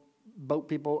 Arkansas Boat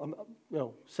People,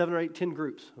 7 or 8, 10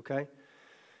 groups, okay?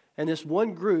 And this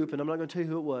one group, and I'm not going to tell you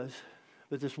who it was,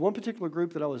 but this one particular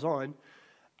group that I was on,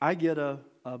 I get a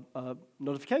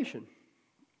notification.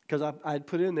 Because I had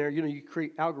put in there, you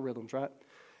create algorithms, right?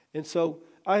 And so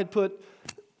I had put,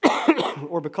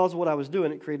 or because of what I was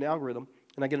doing, it created an algorithm,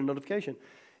 and I get a notification.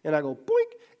 And I go,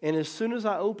 boink, and as soon as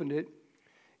I opened it,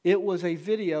 it was a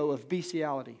video of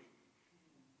bestiality.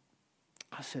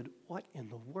 I said, what in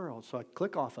the world? So I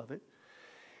click off of it.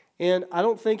 And I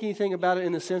don't think anything about it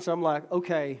in the sense I'm like,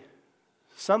 okay,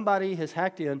 somebody has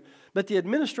hacked in, but the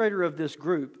administrator of this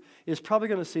group is probably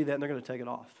going to see that and they're going to take it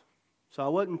off. So I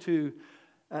wasn't too,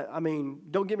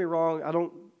 don't get me wrong, I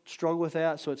don't struggle with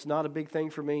that, so it's not a big thing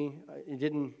for me. It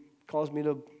didn't cause me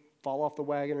to fall off the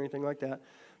wagon or anything like that.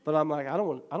 But I'm like, I don't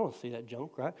want to see that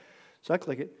junk, right? So I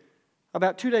click it.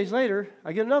 About 2 days later,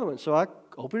 I get another one. So I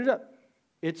open it up.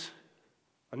 It's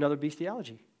another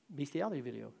bestiality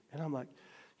video. And I'm like,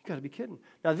 you got to be kidding.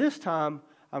 Now this time,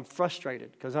 I'm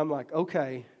frustrated because I'm like,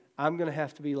 okay, I'm going to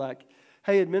have to be like,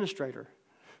 hey, administrator.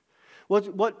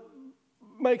 What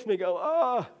makes me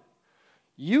go,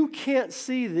 you can't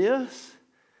see this,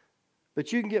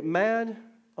 but you can get mad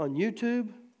on YouTube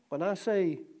when I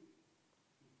say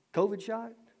COVID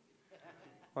shot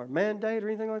or mandate or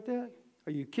anything like that?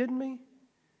 Are you kidding me?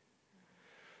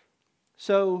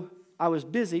 So I was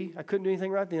busy. I couldn't do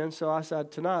anything right then. So I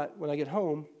said, tonight, when I get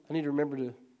home, I need to remember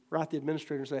to write the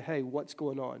administrator and say, hey, what's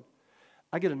going on?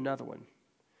 I get another one.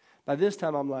 By this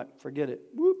time, I'm like, forget it.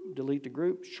 Whoop, delete the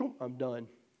group. Shoom, I'm done.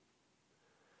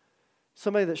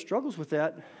 Somebody that struggles with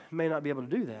that may not be able to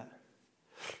do that.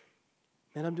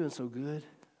 Man, I'm doing so good.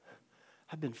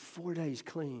 I've been 4 days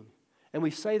clean. And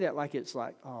we say that like it's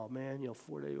like, oh, man,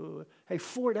 4 days. Hey,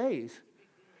 4 days.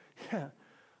 Yeah.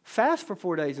 Fast for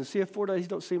 4 days and see if 4 days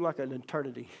don't seem like an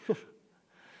eternity.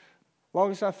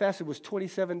 Longest I fasted was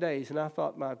 27 days, and I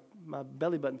thought my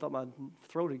belly button thought my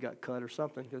throat had got cut or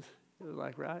something because it was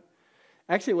like, right?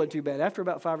 Actually, it wasn't too bad. After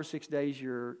about 5 or 6 days,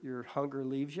 your hunger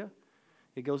leaves you.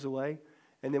 It goes away.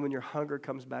 And then when your hunger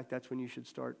comes back, that's when you should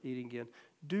start eating again.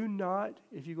 Do not,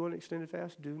 if you go on an extended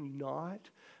fast, do not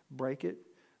break it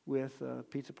with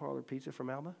Pizza Parlor Pizza from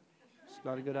Alma. It's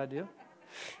not a good idea.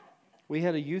 We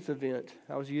had a youth event.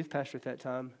 I was a youth pastor at that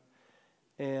time,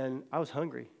 and I was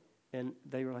hungry. And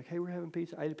they were like, hey, we're having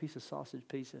pizza. I ate a piece of sausage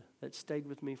pizza that stayed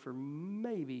with me for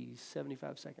maybe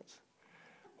 75 seconds.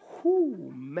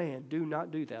 Whoo, man, do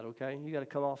not do that, okay? You got to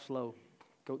come off slow.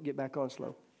 Go get back on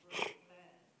slow.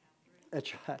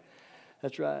 That's right.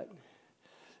 That's right.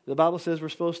 The Bible says we're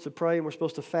supposed to pray and we're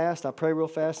supposed to fast. I pray real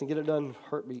fast and get it done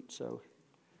heartbeat, so.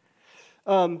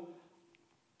 I'm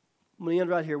going to end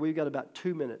right here. We've got about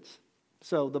 2 minutes.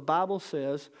 So the Bible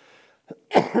says,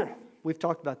 we've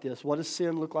talked about this. What does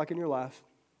sin look like in your life?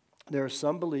 There are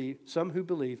some who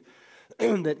believe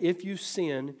that if you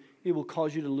sin, it will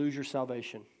cause you to lose your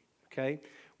salvation. Okay?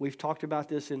 We've talked about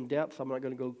this in depth. I'm not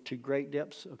going to go to great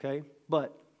depths, okay?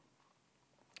 But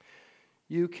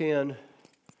you can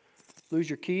lose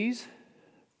your keys.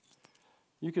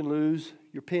 You can lose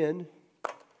your pen.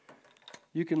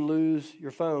 You can lose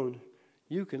your phone.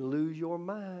 You can lose your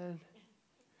mind.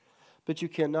 But you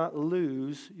cannot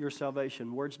lose your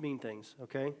salvation. Words mean things,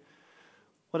 okay?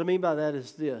 What I mean by that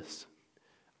is this.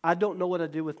 I don't know what I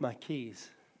do with my keys.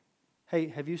 Hey,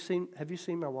 have you seen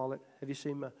my wallet? Have you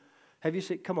seen,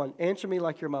 come on, answer me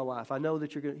like you're my wife. I know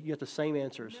that you got the same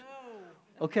answers.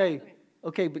 No.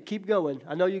 Okay, but keep going.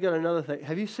 I know you got another thing.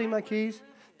 Have you seen my keys?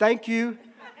 Thank you.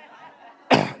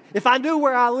 If I knew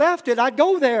where I left it, I'd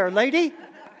go there, lady.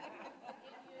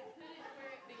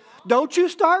 Don't you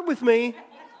start with me.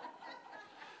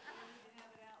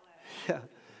 Yeah.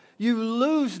 You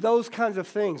lose those kinds of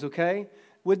things, okay?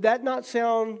 Would that not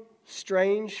sound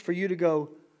strange for you to go,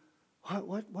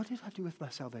 what did I do with my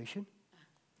salvation?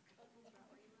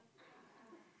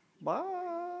 Bah.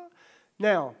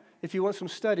 Now, if you want some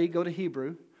study, go to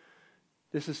Hebrew.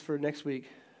 This is for next week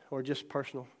or just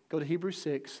personal. Go to Hebrews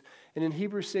 6. And in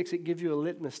Hebrews 6, it gives you a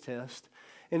litmus test.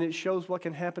 And it shows what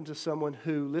can happen to someone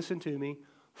who, listen to me,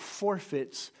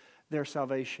 forfeits their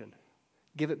salvation.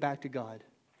 Give it back to God.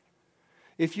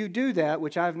 If you do that,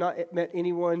 which I have not met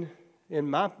anyone in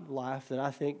my life that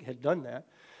I think had done that,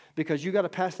 because you got to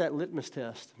pass that litmus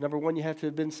test. Number one, you have to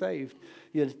have been saved.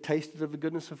 You have tasted of the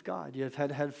goodness of God. You have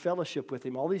had fellowship with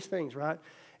Him, all these things, right?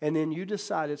 and then you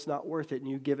decide it's not worth it and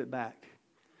you give it back.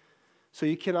 So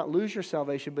you cannot lose your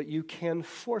salvation, but you can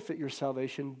forfeit your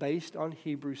salvation based on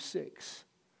Hebrews 6.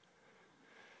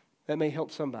 That may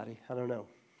help somebody. I don't know.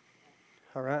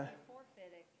 All right?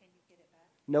 Forfeit it, can you get it back?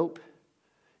 Nope.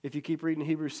 If you keep reading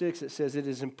Hebrews 6, it says it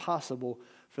is impossible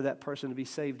for that person to be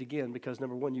saved again because,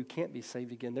 number one, you can't be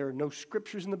saved again. There are no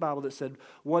scriptures in the Bible that said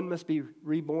one must be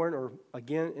reborn or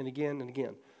again and again and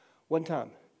again. One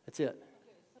time. That's it.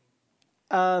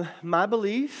 My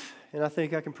belief, and I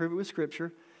think I can prove it with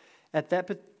scripture, at that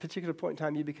particular point in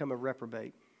time, you become a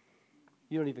reprobate.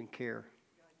 You don't even care.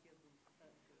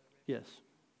 Yes.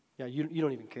 Yeah, you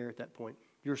don't even care at that point.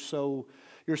 You're so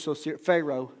serious.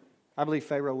 Pharaoh, I believe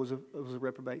Pharaoh was a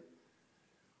reprobate.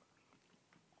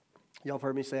 Y'all have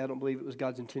heard me say I don't believe it was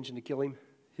God's intention to kill him.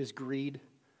 His greed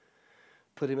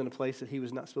put him in a place that he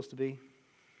was not supposed to be.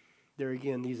 There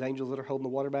again, these angels that are holding the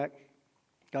water back.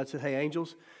 God said, hey,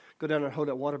 angels, go down there and hold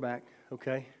that water back,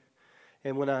 okay?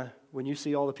 And when you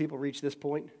see all the people reach this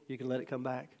point, you can let it come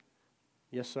back.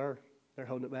 Yes, sir. They're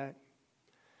holding it back.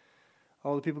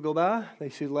 All the people go by, they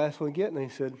see the last one get, and they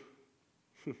said,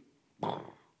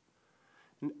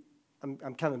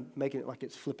 I'm kind of making it like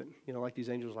it's flippant, like these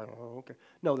angels are like, oh, okay.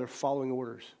 No, they're following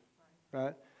orders,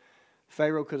 right?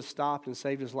 Pharaoh could have stopped and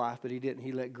saved his life, but he didn't.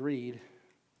 He let greed,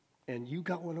 and you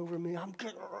got one over me. I'm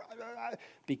good.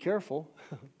 Be careful.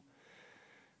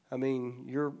 I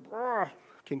mean,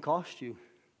 can cost you.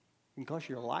 It can cost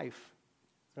you your life,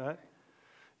 right?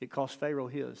 It cost Pharaoh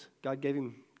his. God gave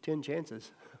him 10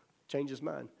 chances, changed his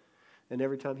mind. And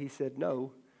every time he said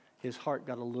no, his heart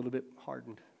got a little bit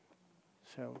hardened.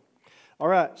 So, all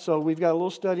right, so we've got a little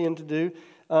studying to do.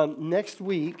 Next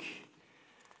week,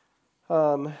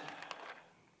 the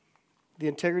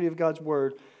integrity of God's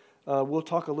Word, we'll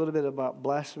talk a little bit about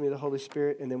blasphemy of the Holy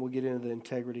Spirit, and then we'll get into the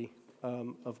integrity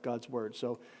of God's Word.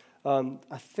 So,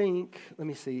 I think, let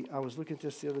me see, I was looking at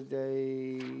this the other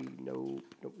day. No.